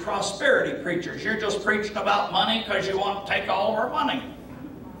of those prosperity preachers. You're just preaching about money because you want to take all of our money.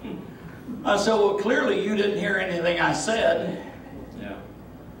 I said, well, clearly you didn't hear anything I said. Yeah.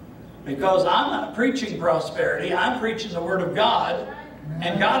 Because I'm not preaching prosperity. I'm preaching the Word of God.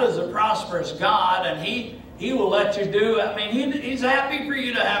 And God is a prosperous God, and He will let you do. I mean, He's happy for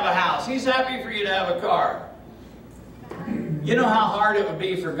you to have a house. He's happy for you to have a car. You know how hard it would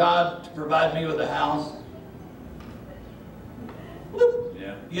be for God to provide me with a house?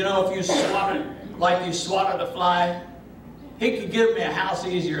 Yeah. You know, if you swatted, like you swatted a fly, He could give me a house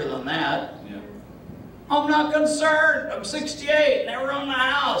easier than that. Yeah. I'm not concerned. I'm 68, never owned a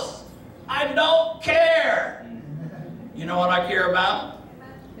house. I don't care. You know what I care about?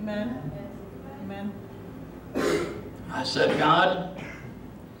 Amen. Amen. I said, God,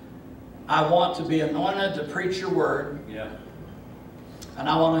 I want to be anointed to preach your word. Yeah. And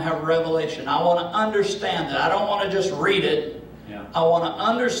I want to have revelation. I want to understand it. I don't want to just read it. Yeah. I want to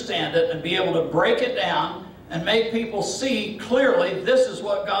understand it and be able to break it down and make people see clearly this is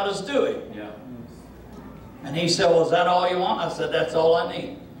what God is doing. Yeah. And he said, well, is that all you want? I said, that's all I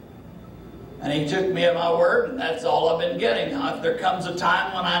need. And he took me at my word, and that's all I've been getting. Now, if there comes a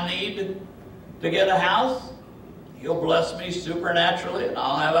time when I need to get a house, He'll bless me supernaturally, and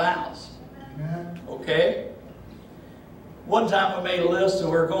I'll have a house. Okay? One time we made a list, and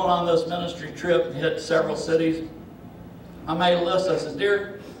we were going on this ministry trip and hit several cities. I made a list. I said,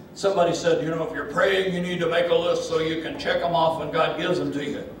 dear, somebody said, you know, if you're praying, you need to make a list so you can check them off when God gives them to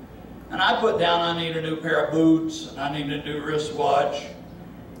you. And I put down I need a new pair of boots, and I need a new wristwatch.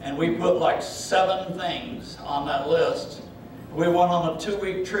 And we put like 7 things on that list. We went on a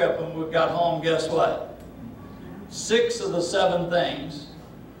 2-week trip, and we got home, guess what? 6 of the 7 things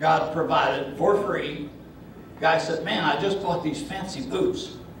God provided for free. Guy said, man, I just bought these fancy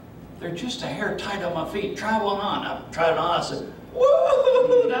boots. They're just a hair tight on my feet. Try one on. I tried it on. I said,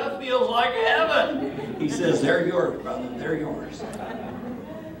 woo, that feels like heaven. He says, they're yours, brother. They're yours.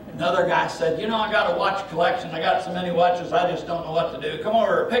 Another guy said, you know, I got a watch collection. I got so many watches, I just don't know what to do. Come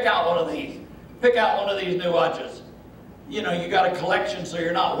over, pick out one of these. Pick out one of these new watches. You know, you got a collection, so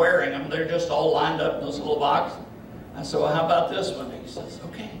you're not wearing them. They're just all lined up in this little box. I said, well, how about this one? He says,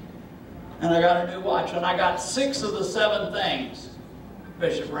 okay. And I got a new watch. And I got 6 of the 7 things,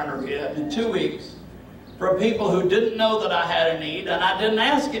 Bishop Renner, in 2 weeks, from people who didn't know that I had a need, and I didn't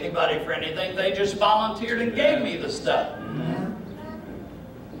ask anybody for anything. They just volunteered and gave me the stuff.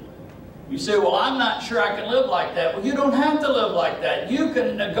 You say, well, I'm not sure I can live like that. Well, you don't have to live like that. You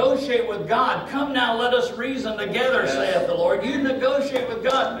can negotiate with God. Come now, let us reason together, Yes. saith the Lord. You negotiate with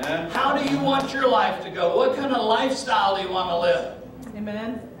God. Amen. How do you want your life to go? What kind of lifestyle do you want to live?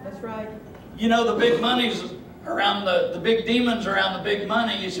 Amen. That's right. You know, the big money's around the big demons around the big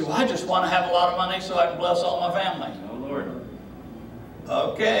money. You say, well, I just want to have a lot of money so I can bless all my family. Oh, Lord.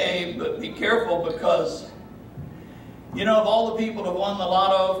 Okay, but be careful, because you know, of all the people that won the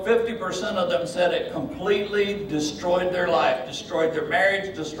lotto, 50% of them said it completely destroyed their life, destroyed their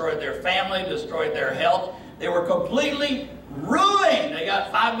marriage, destroyed their family, destroyed their health. They were completely ruined. They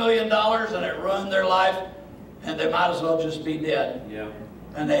got $5 million and it ruined their life, and they might as well just be dead. Yeah.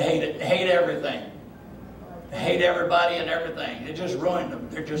 And they hate it. They hate everything. They hate everybody and everything. It just ruined them.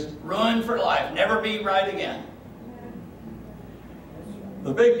 They're just ruined for life. Never be right again.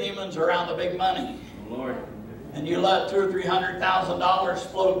 The big demons are around the big money. Oh, Lord. And you let $200,000 or $300,000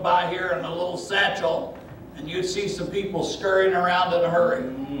 float by here in a little satchel, and you'd see some people scurrying around in a hurry.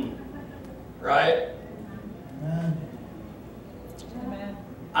 Right? Amen.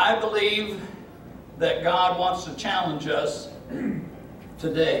 I believe that God wants to challenge us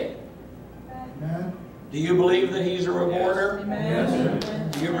today. Do you believe that He's a rewarder? Amen.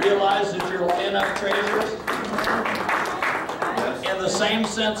 Do you realize that you're laying up treasures? In the same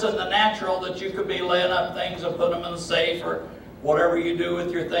sense in the natural, that you could be laying up things and put them in the safe, or whatever you do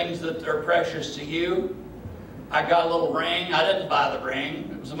with your things that are precious to you. I got a little ring. I didn't buy the ring.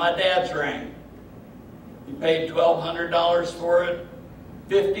 It was my dad's ring. He paid $1,200 for it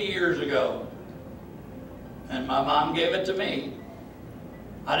 50 years ago. And my mom gave it to me.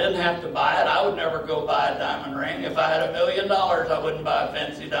 I didn't have to buy it. I would never go buy a diamond ring. If I had $1 million, I wouldn't buy a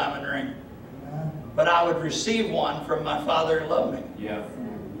fancy diamond ring. But I would receive one from my Father who loved me. Yeah.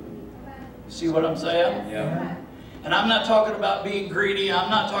 See what I'm saying? Yeah. And I'm not talking about being greedy. I'm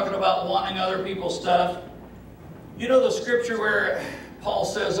not talking about wanting other people's stuff. You know the scripture where Paul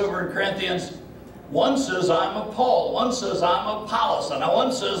says over in Corinthians, one says I'm of Paul, one says I'm of Apollos, and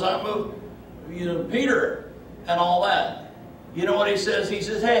one says I'm of Peter, and all that. You know what he says? He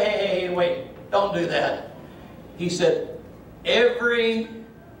says, hey, wait, don't do that. He said, every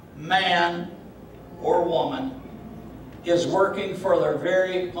man or woman is working for their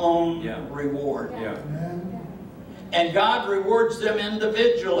very own reward. Yeah. And God rewards them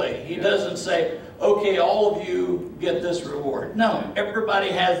individually. He doesn't say, okay, all of you get this reward. No, everybody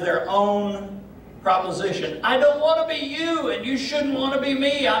has their own proposition. I don't want to be you, and you shouldn't want to be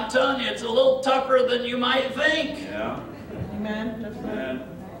me. I'm telling you, it's a little tougher than you might think. Yeah. Amen. That's right.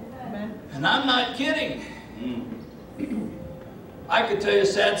 Amen. And I'm not kidding. I could tell you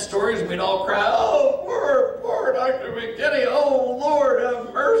sad stories and we'd all cry, oh, poor Dr. McKinney. Oh, Lord,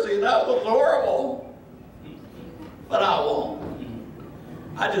 have mercy. That was horrible. But I won't.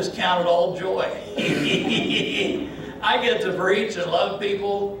 I just count it all joy. I get to preach and love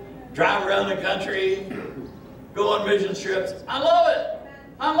people, drive around the country, go on mission trips. I love it.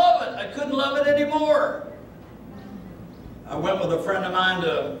 I love it. I couldn't love it anymore. I went with a friend of mine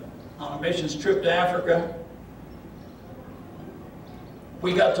on a missions trip to Africa.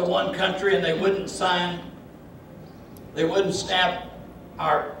 We got to one country and they wouldn't stamp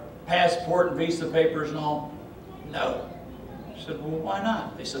our passport and visa papers and all. No. I said, well, why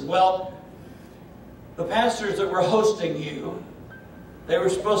not? They said, well, the pastors that were hosting you, they were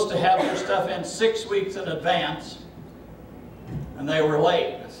supposed to have their stuff in 6 weeks in advance, and they were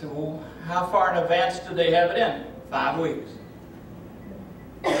late. I said, well, how far in advance did they have it in? 5 weeks.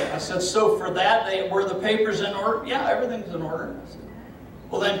 I said, so for that, were the papers in order? Yeah, everything's in order. I said,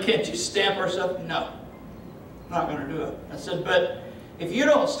 well, then can't you stamp our stuff? No, I'm not going to do it. I said, but if you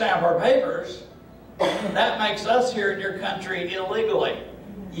don't stamp our papers, that makes us here in your country illegally.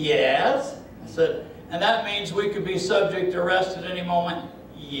 Yes. I said, and that means we could be subject to arrest at any moment.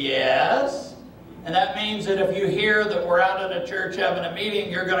 Yes. And that means that if you hear that we're out at a church having a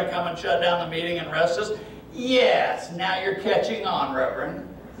meeting, you're going to come and shut down the meeting and arrest us. Yes. Now you're catching on, Reverend.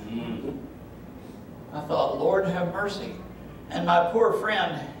 I thought, Lord have mercy. And my poor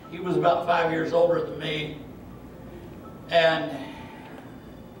friend, he was about 5 years older than me, and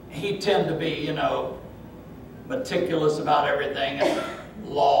he tended to be, meticulous about everything, and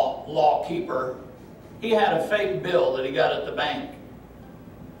law keeper. He had a fake bill that he got at the bank.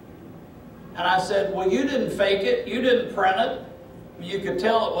 And I said, well, you didn't fake it, you didn't print it, you could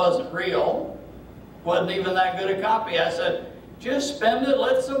tell it wasn't real, wasn't even that good a copy. I said, just spend it,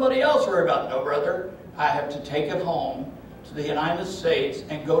 let somebody else worry about it. No, brother, I have to take it home to the United States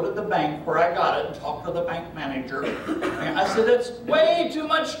and go to the bank where I got it and talk to the bank manager. And I said, it's way too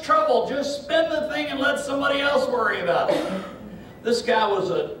much trouble. Just spend the thing and let somebody else worry about it. This guy was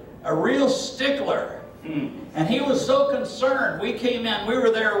a real stickler. And he was so concerned. We came in, we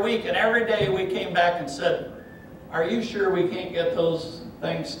were there a week, and every day we came back and said, are you sure we can't get those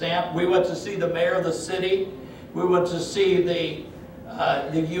things stamped? We went to see the mayor of the city. We went to see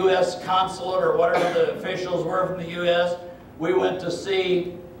the U.S. consulate or whatever the officials were from the U.S. We went to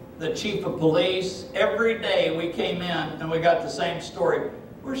see the chief of police. Every day we came in and we got the same story.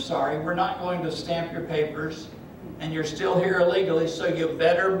 We're sorry, we're not going to stamp your papers and you're still here illegally, so you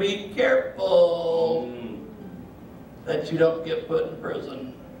better be careful that you don't get put in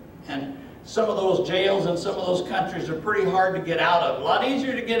prison. And some of those jails in some of those countries are pretty hard to get out of. A lot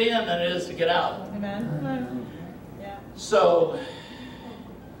easier to get in than it is to get out. Amen. Yeah. So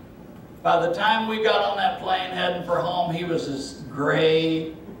by the time we got on that plane heading for home, he was as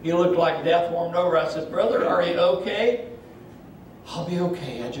gray. He looked like death warmed over. I said, brother, are you okay? I'll be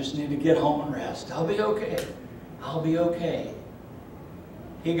okay. I just need to get home and rest. I'll be okay. I'll be okay.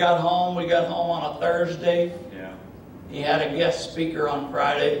 He got home. We got home on a Thursday. Yeah. He had a guest speaker on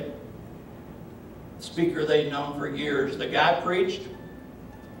Friday. Speaker they'd known for years. The guy preached.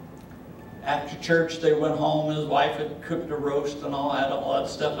 After church, they went home. His wife had cooked a roast and all that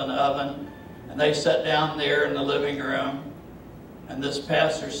stuff in the oven. And they sat down there in the living room. And this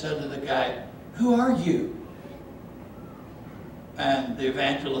pastor said to the guy, who are you? And the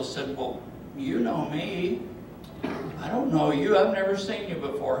evangelist said, well, you know me. I don't know you. I've never seen you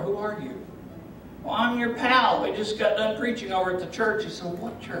before. Who are you? Well, I'm your pal. We just got done preaching over at the church. He said,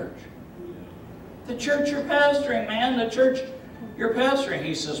 what church? The church you're pastoring, man. The church You're pastoring.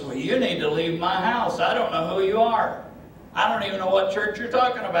 He says, well, you need to leave my house. I don't know who you are. I don't even know what church you're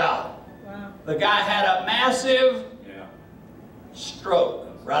talking about. Wow. The guy had a massive stroke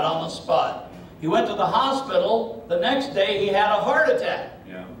right on the spot. He went to the hospital. The next day he had a heart attack.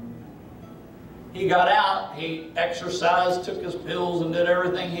 Yeah. He got out, he exercised, took his pills, and did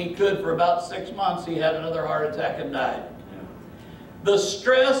everything he could. For about 6 months, he had another heart attack and died. Yeah. The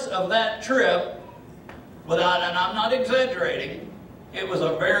stress of that trip, and I'm not exaggerating, it was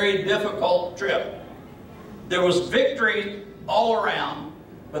a very difficult trip. There was victory all around,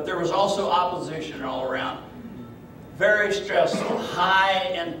 but there was also opposition all around. Very stressful, high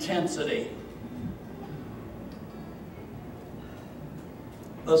intensity.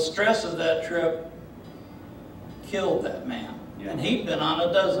 The stress of that trip killed that man. Yeah. And he'd been on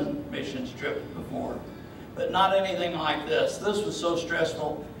a dozen missions trips before, but not anything like this. This was so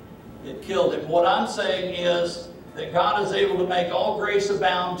stressful, it killed him. What I'm saying is that God is able to make all grace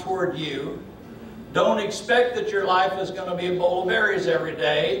abound toward you. Don't expect that your life is going to be a bowl of berries every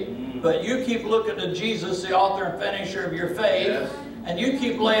day, but you keep looking to Jesus, the author and finisher of your faith, Yes. and you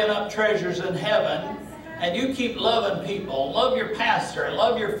keep laying up treasures in heaven, and you keep loving people. Love your pastor, and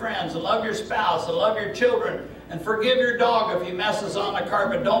love your friends, and love your spouse, and love your children, and forgive your dog if he messes on the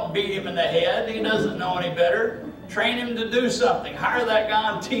carpet. Don't beat him in the head. He doesn't know any better. Train him to do something. Hire that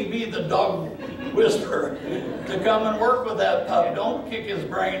guy on TV, the dog whisperer, to come and work with that pup. Don't kick his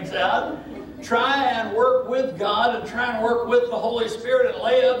brains out. Try and work with God and try and work with the Holy Spirit and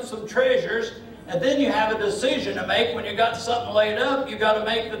lay up some treasures. And then you have a decision to make. When you got something laid up, you got to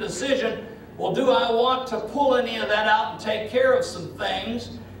make the decision, well, do I want to pull any of that out and take care of some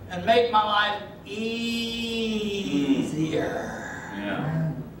things and make my life easier?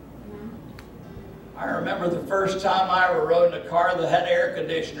 Yeah. I remember the first time I ever rode in a car that had air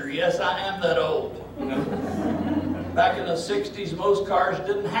conditioner. Yes, I am that old. Back in the 60s, most cars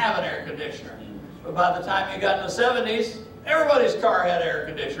didn't have an air conditioner. But by the time you got in the 70s, everybody's car had air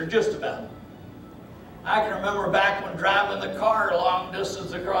conditioner, just about. I can remember back when driving the car a long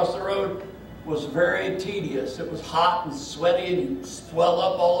distance across the road was very tedious. It was hot and sweaty and swelled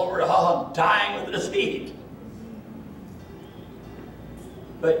up all over. Oh, I'm dying with this heat.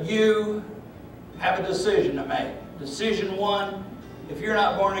 But you have a decision to make. Decision one, if you're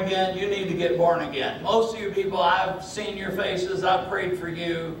not born again, you need to get born again. Most of you people, I've seen your faces, I've prayed for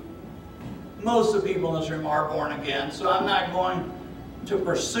you. Most of the people in this room are born again, so I'm not going to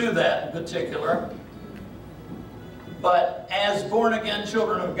pursue that in particular. But as born again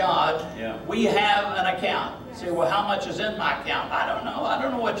children of God, we have an account. You say, well, how much is in my account? I don't know. I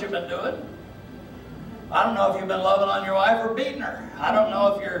don't know what you've been doing. I don't know if you've been loving on your wife or beating her. I don't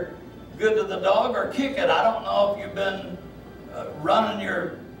know if you're good to the dog or kick it. I don't know if you've been running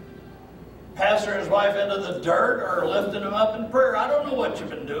your pastor and his wife into the dirt or lifting them up in prayer. I don't know what you've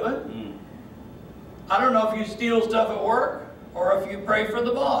been doing. I don't know if you steal stuff at work or if you pray for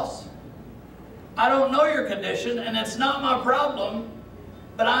the boss. I don't know your condition, and it's not my problem,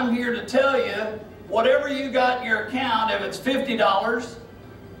 but I'm here to tell you, whatever you got in your account, if it's $50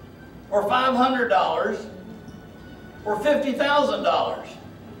 or $500 or $50,000,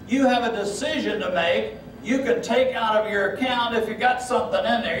 you have a decision to make. You can take out of your account, if you got something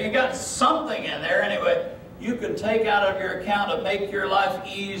in there, you got something in there anyway, you can take out of your account to make your life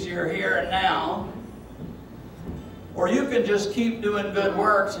easier here and now. Or you can just keep doing good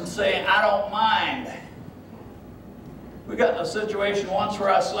works and say, I don't mind. We got in a situation once where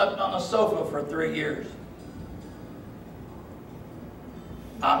I slept on the sofa for 3 years.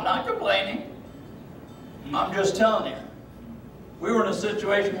 I'm not complaining. I'm just telling you. We were in a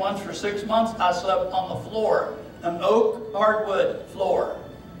situation once for 6 months, I slept on the floor, an oak hardwood floor,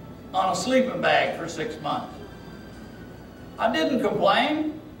 on a sleeping bag for 6 months. I didn't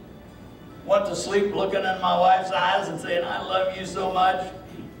complain. Went to sleep looking in my wife's eyes and saying, I love you so much.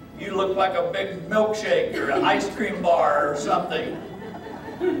 You look like a big milkshake or an ice cream bar or something.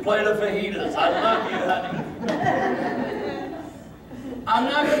 Plate of fajitas. I love you, honey. I'm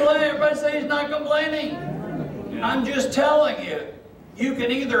not complaining. Everybody say he's not complaining. I'm just telling you. You can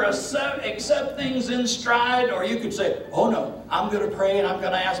either accept things in stride, or you could say, oh no, I'm going to pray and I'm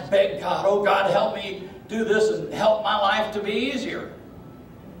going to beg God, oh God, help me do this and help my life to be easier.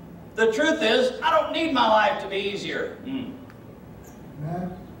 The truth is, I don't need my life to be easier.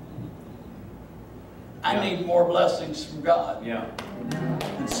 I need more blessings from God.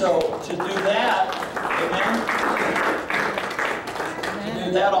 And so to do that, amen? To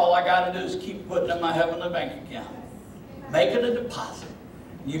do that, all I got to do is keep putting in my heavenly bank account. Making a deposit.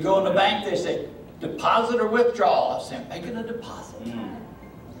 You go in the bank, they say, deposit or withdrawal. I say, making a deposit.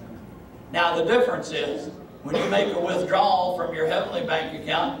 Now the difference is, When you make a withdrawal from your heavenly bank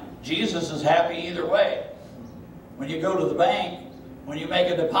account, Jesus is happy either way. When you go to the bank, when you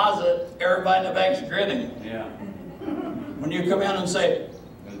make a deposit, everybody in the bank's grinning. Yeah. When you come in and say,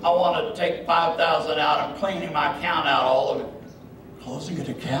 I want to take $5,000 out, I'm cleaning my account out, all of it. Closing an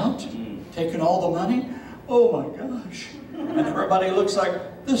account? Taking all the money? Oh my gosh. And everybody looks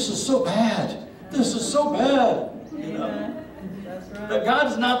like, this is so bad. This is so bad. You know? That's right. But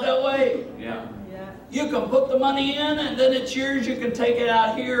God's not that way. Yeah. Yeah. You can put the money in and then it's yours. You can take it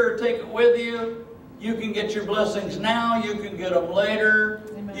out here or take it with you. You can get your blessings now. You can get them later.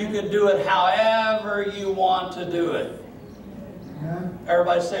 Amen. You can do it however you want to do it.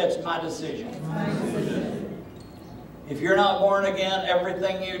 Everybody say it's my decision. My decision. If you're not born again,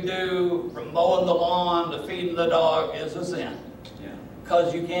 everything you do, from mowing the lawn to feeding the dog, is a sin.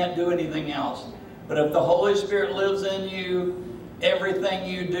 Because you can't do anything else. But if the Holy Spirit lives in you, everything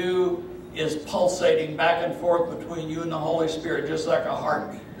you do is pulsating back and forth between you and the Holy Spirit, just like a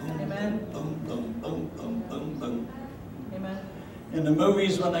heartbeat. Boom, Amen. boom, boom, boom, boom, boom, boom. Amen. In the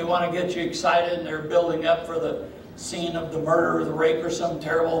movies, when they want to get you excited and they're building up for the scene of the murder or the rape or some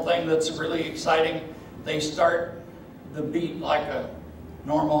terrible thing that's really exciting, they start the beat like a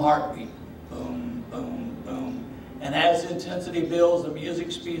normal heartbeat. Boom, boom, boom. And as intensity builds, the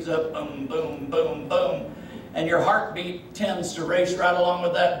music speeds up. Boom, boom, boom, boom. And your heartbeat tends to race right along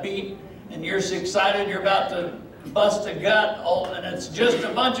with that beat. And you're so excited you're about to bust a gut. Oh, and it's just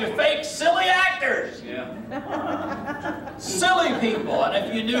a bunch of fake, silly actors. Yeah. Silly people. And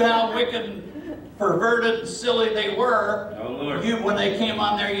if you knew how wicked and perverted and silly they were, Oh, Lord. you, when they came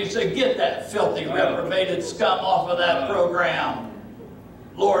on there, you say, get that filthy, reprobated scum off of that program.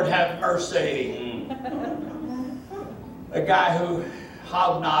 Lord have mercy. A guy who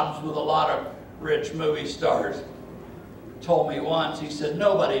hobnobs with a lot of rich movie stars told me once, he said,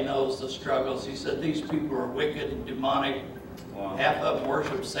 nobody knows the struggles. He said, these people are wicked and demonic. Wow. Half of them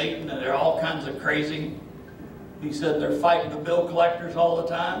worship Satan and they're all kinds of crazy. He said, they're fighting the bill collectors all the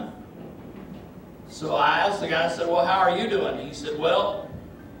time. So I asked the guy, I said, well, how are you doing? He said, well,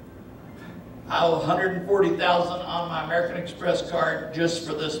 I owe $140,000 on my American Express card just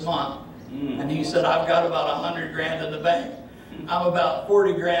for this month. And he said, I've got about 100 grand in the bank. I'm about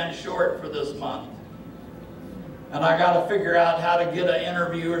 40 grand short for this month. And I got to figure out how to get an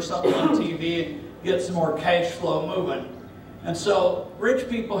interview or something on TV and get some more cash flow moving. And so rich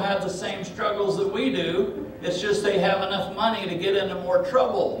people have the same struggles that we do. It's just they have enough money to get into more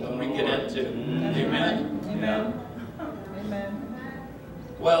trouble than we get into. Amen? Amen. Amen.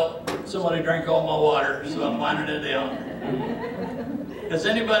 Well, somebody drank all my water, so I'm winding it down. Has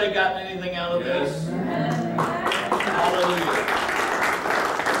anybody gotten anything out of this? Hallelujah.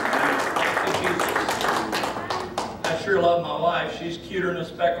 Thank you, Jesus. I sure love my wife. She's cuter than a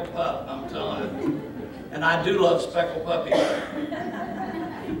speckled pup, I'm telling you. And I do love speckled puppies.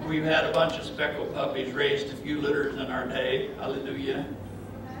 We've had a bunch of speckled puppies, raised a few litters in our day. Hallelujah.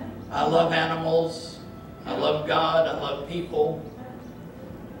 I love animals. I love God. I love people.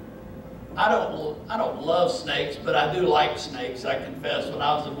 I don't love snakes, but I do like snakes, I confess. When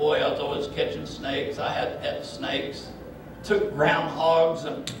I was a boy, I was always catching snakes. I had pet snakes. Took groundhogs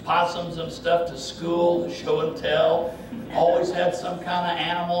and possums and stuff to school to show and tell. Always had some kind of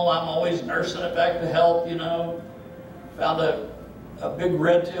animal. I'm always nursing it back to health, you know. Found a big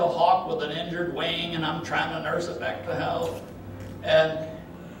red-tailed hawk with an injured wing, and I'm trying to nurse it back to health. And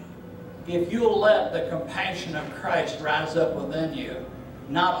if you'll let the compassion of Christ rise up within you,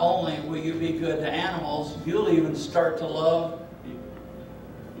 not only will you be good to animals, you'll even start to love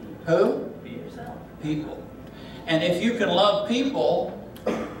who? People. And if you can love people,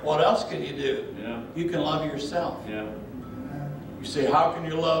 what else can you do? Yeah. You can love yourself. Yeah. You say, how can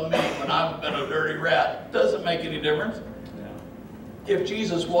you love me when I've been a dirty rat? It doesn't make any difference. Yeah. If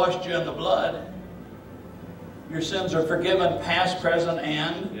Jesus washed you in the blood, your sins are forgiven, past, present,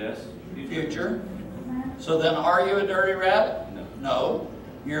 and Yes. future. So then are you a dirty rat? No. No.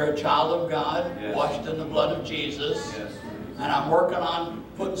 You're a child of God, Yes. washed in the blood of Jesus. Yes. And I'm working on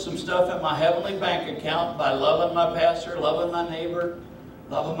putting some stuff in my heavenly bank account by loving my pastor, loving my neighbor,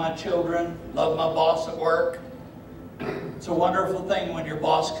 loving my children, loving my boss at work. It's a wonderful thing when your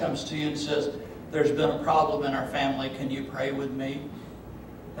boss comes to you and says, there's been a problem in our family, can you pray with me?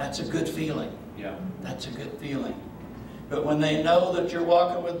 That's a good feeling. Yeah. That's a good feeling. But when they know that you're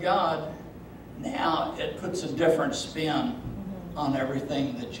walking with God, now it puts a different spin on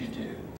everything that you do.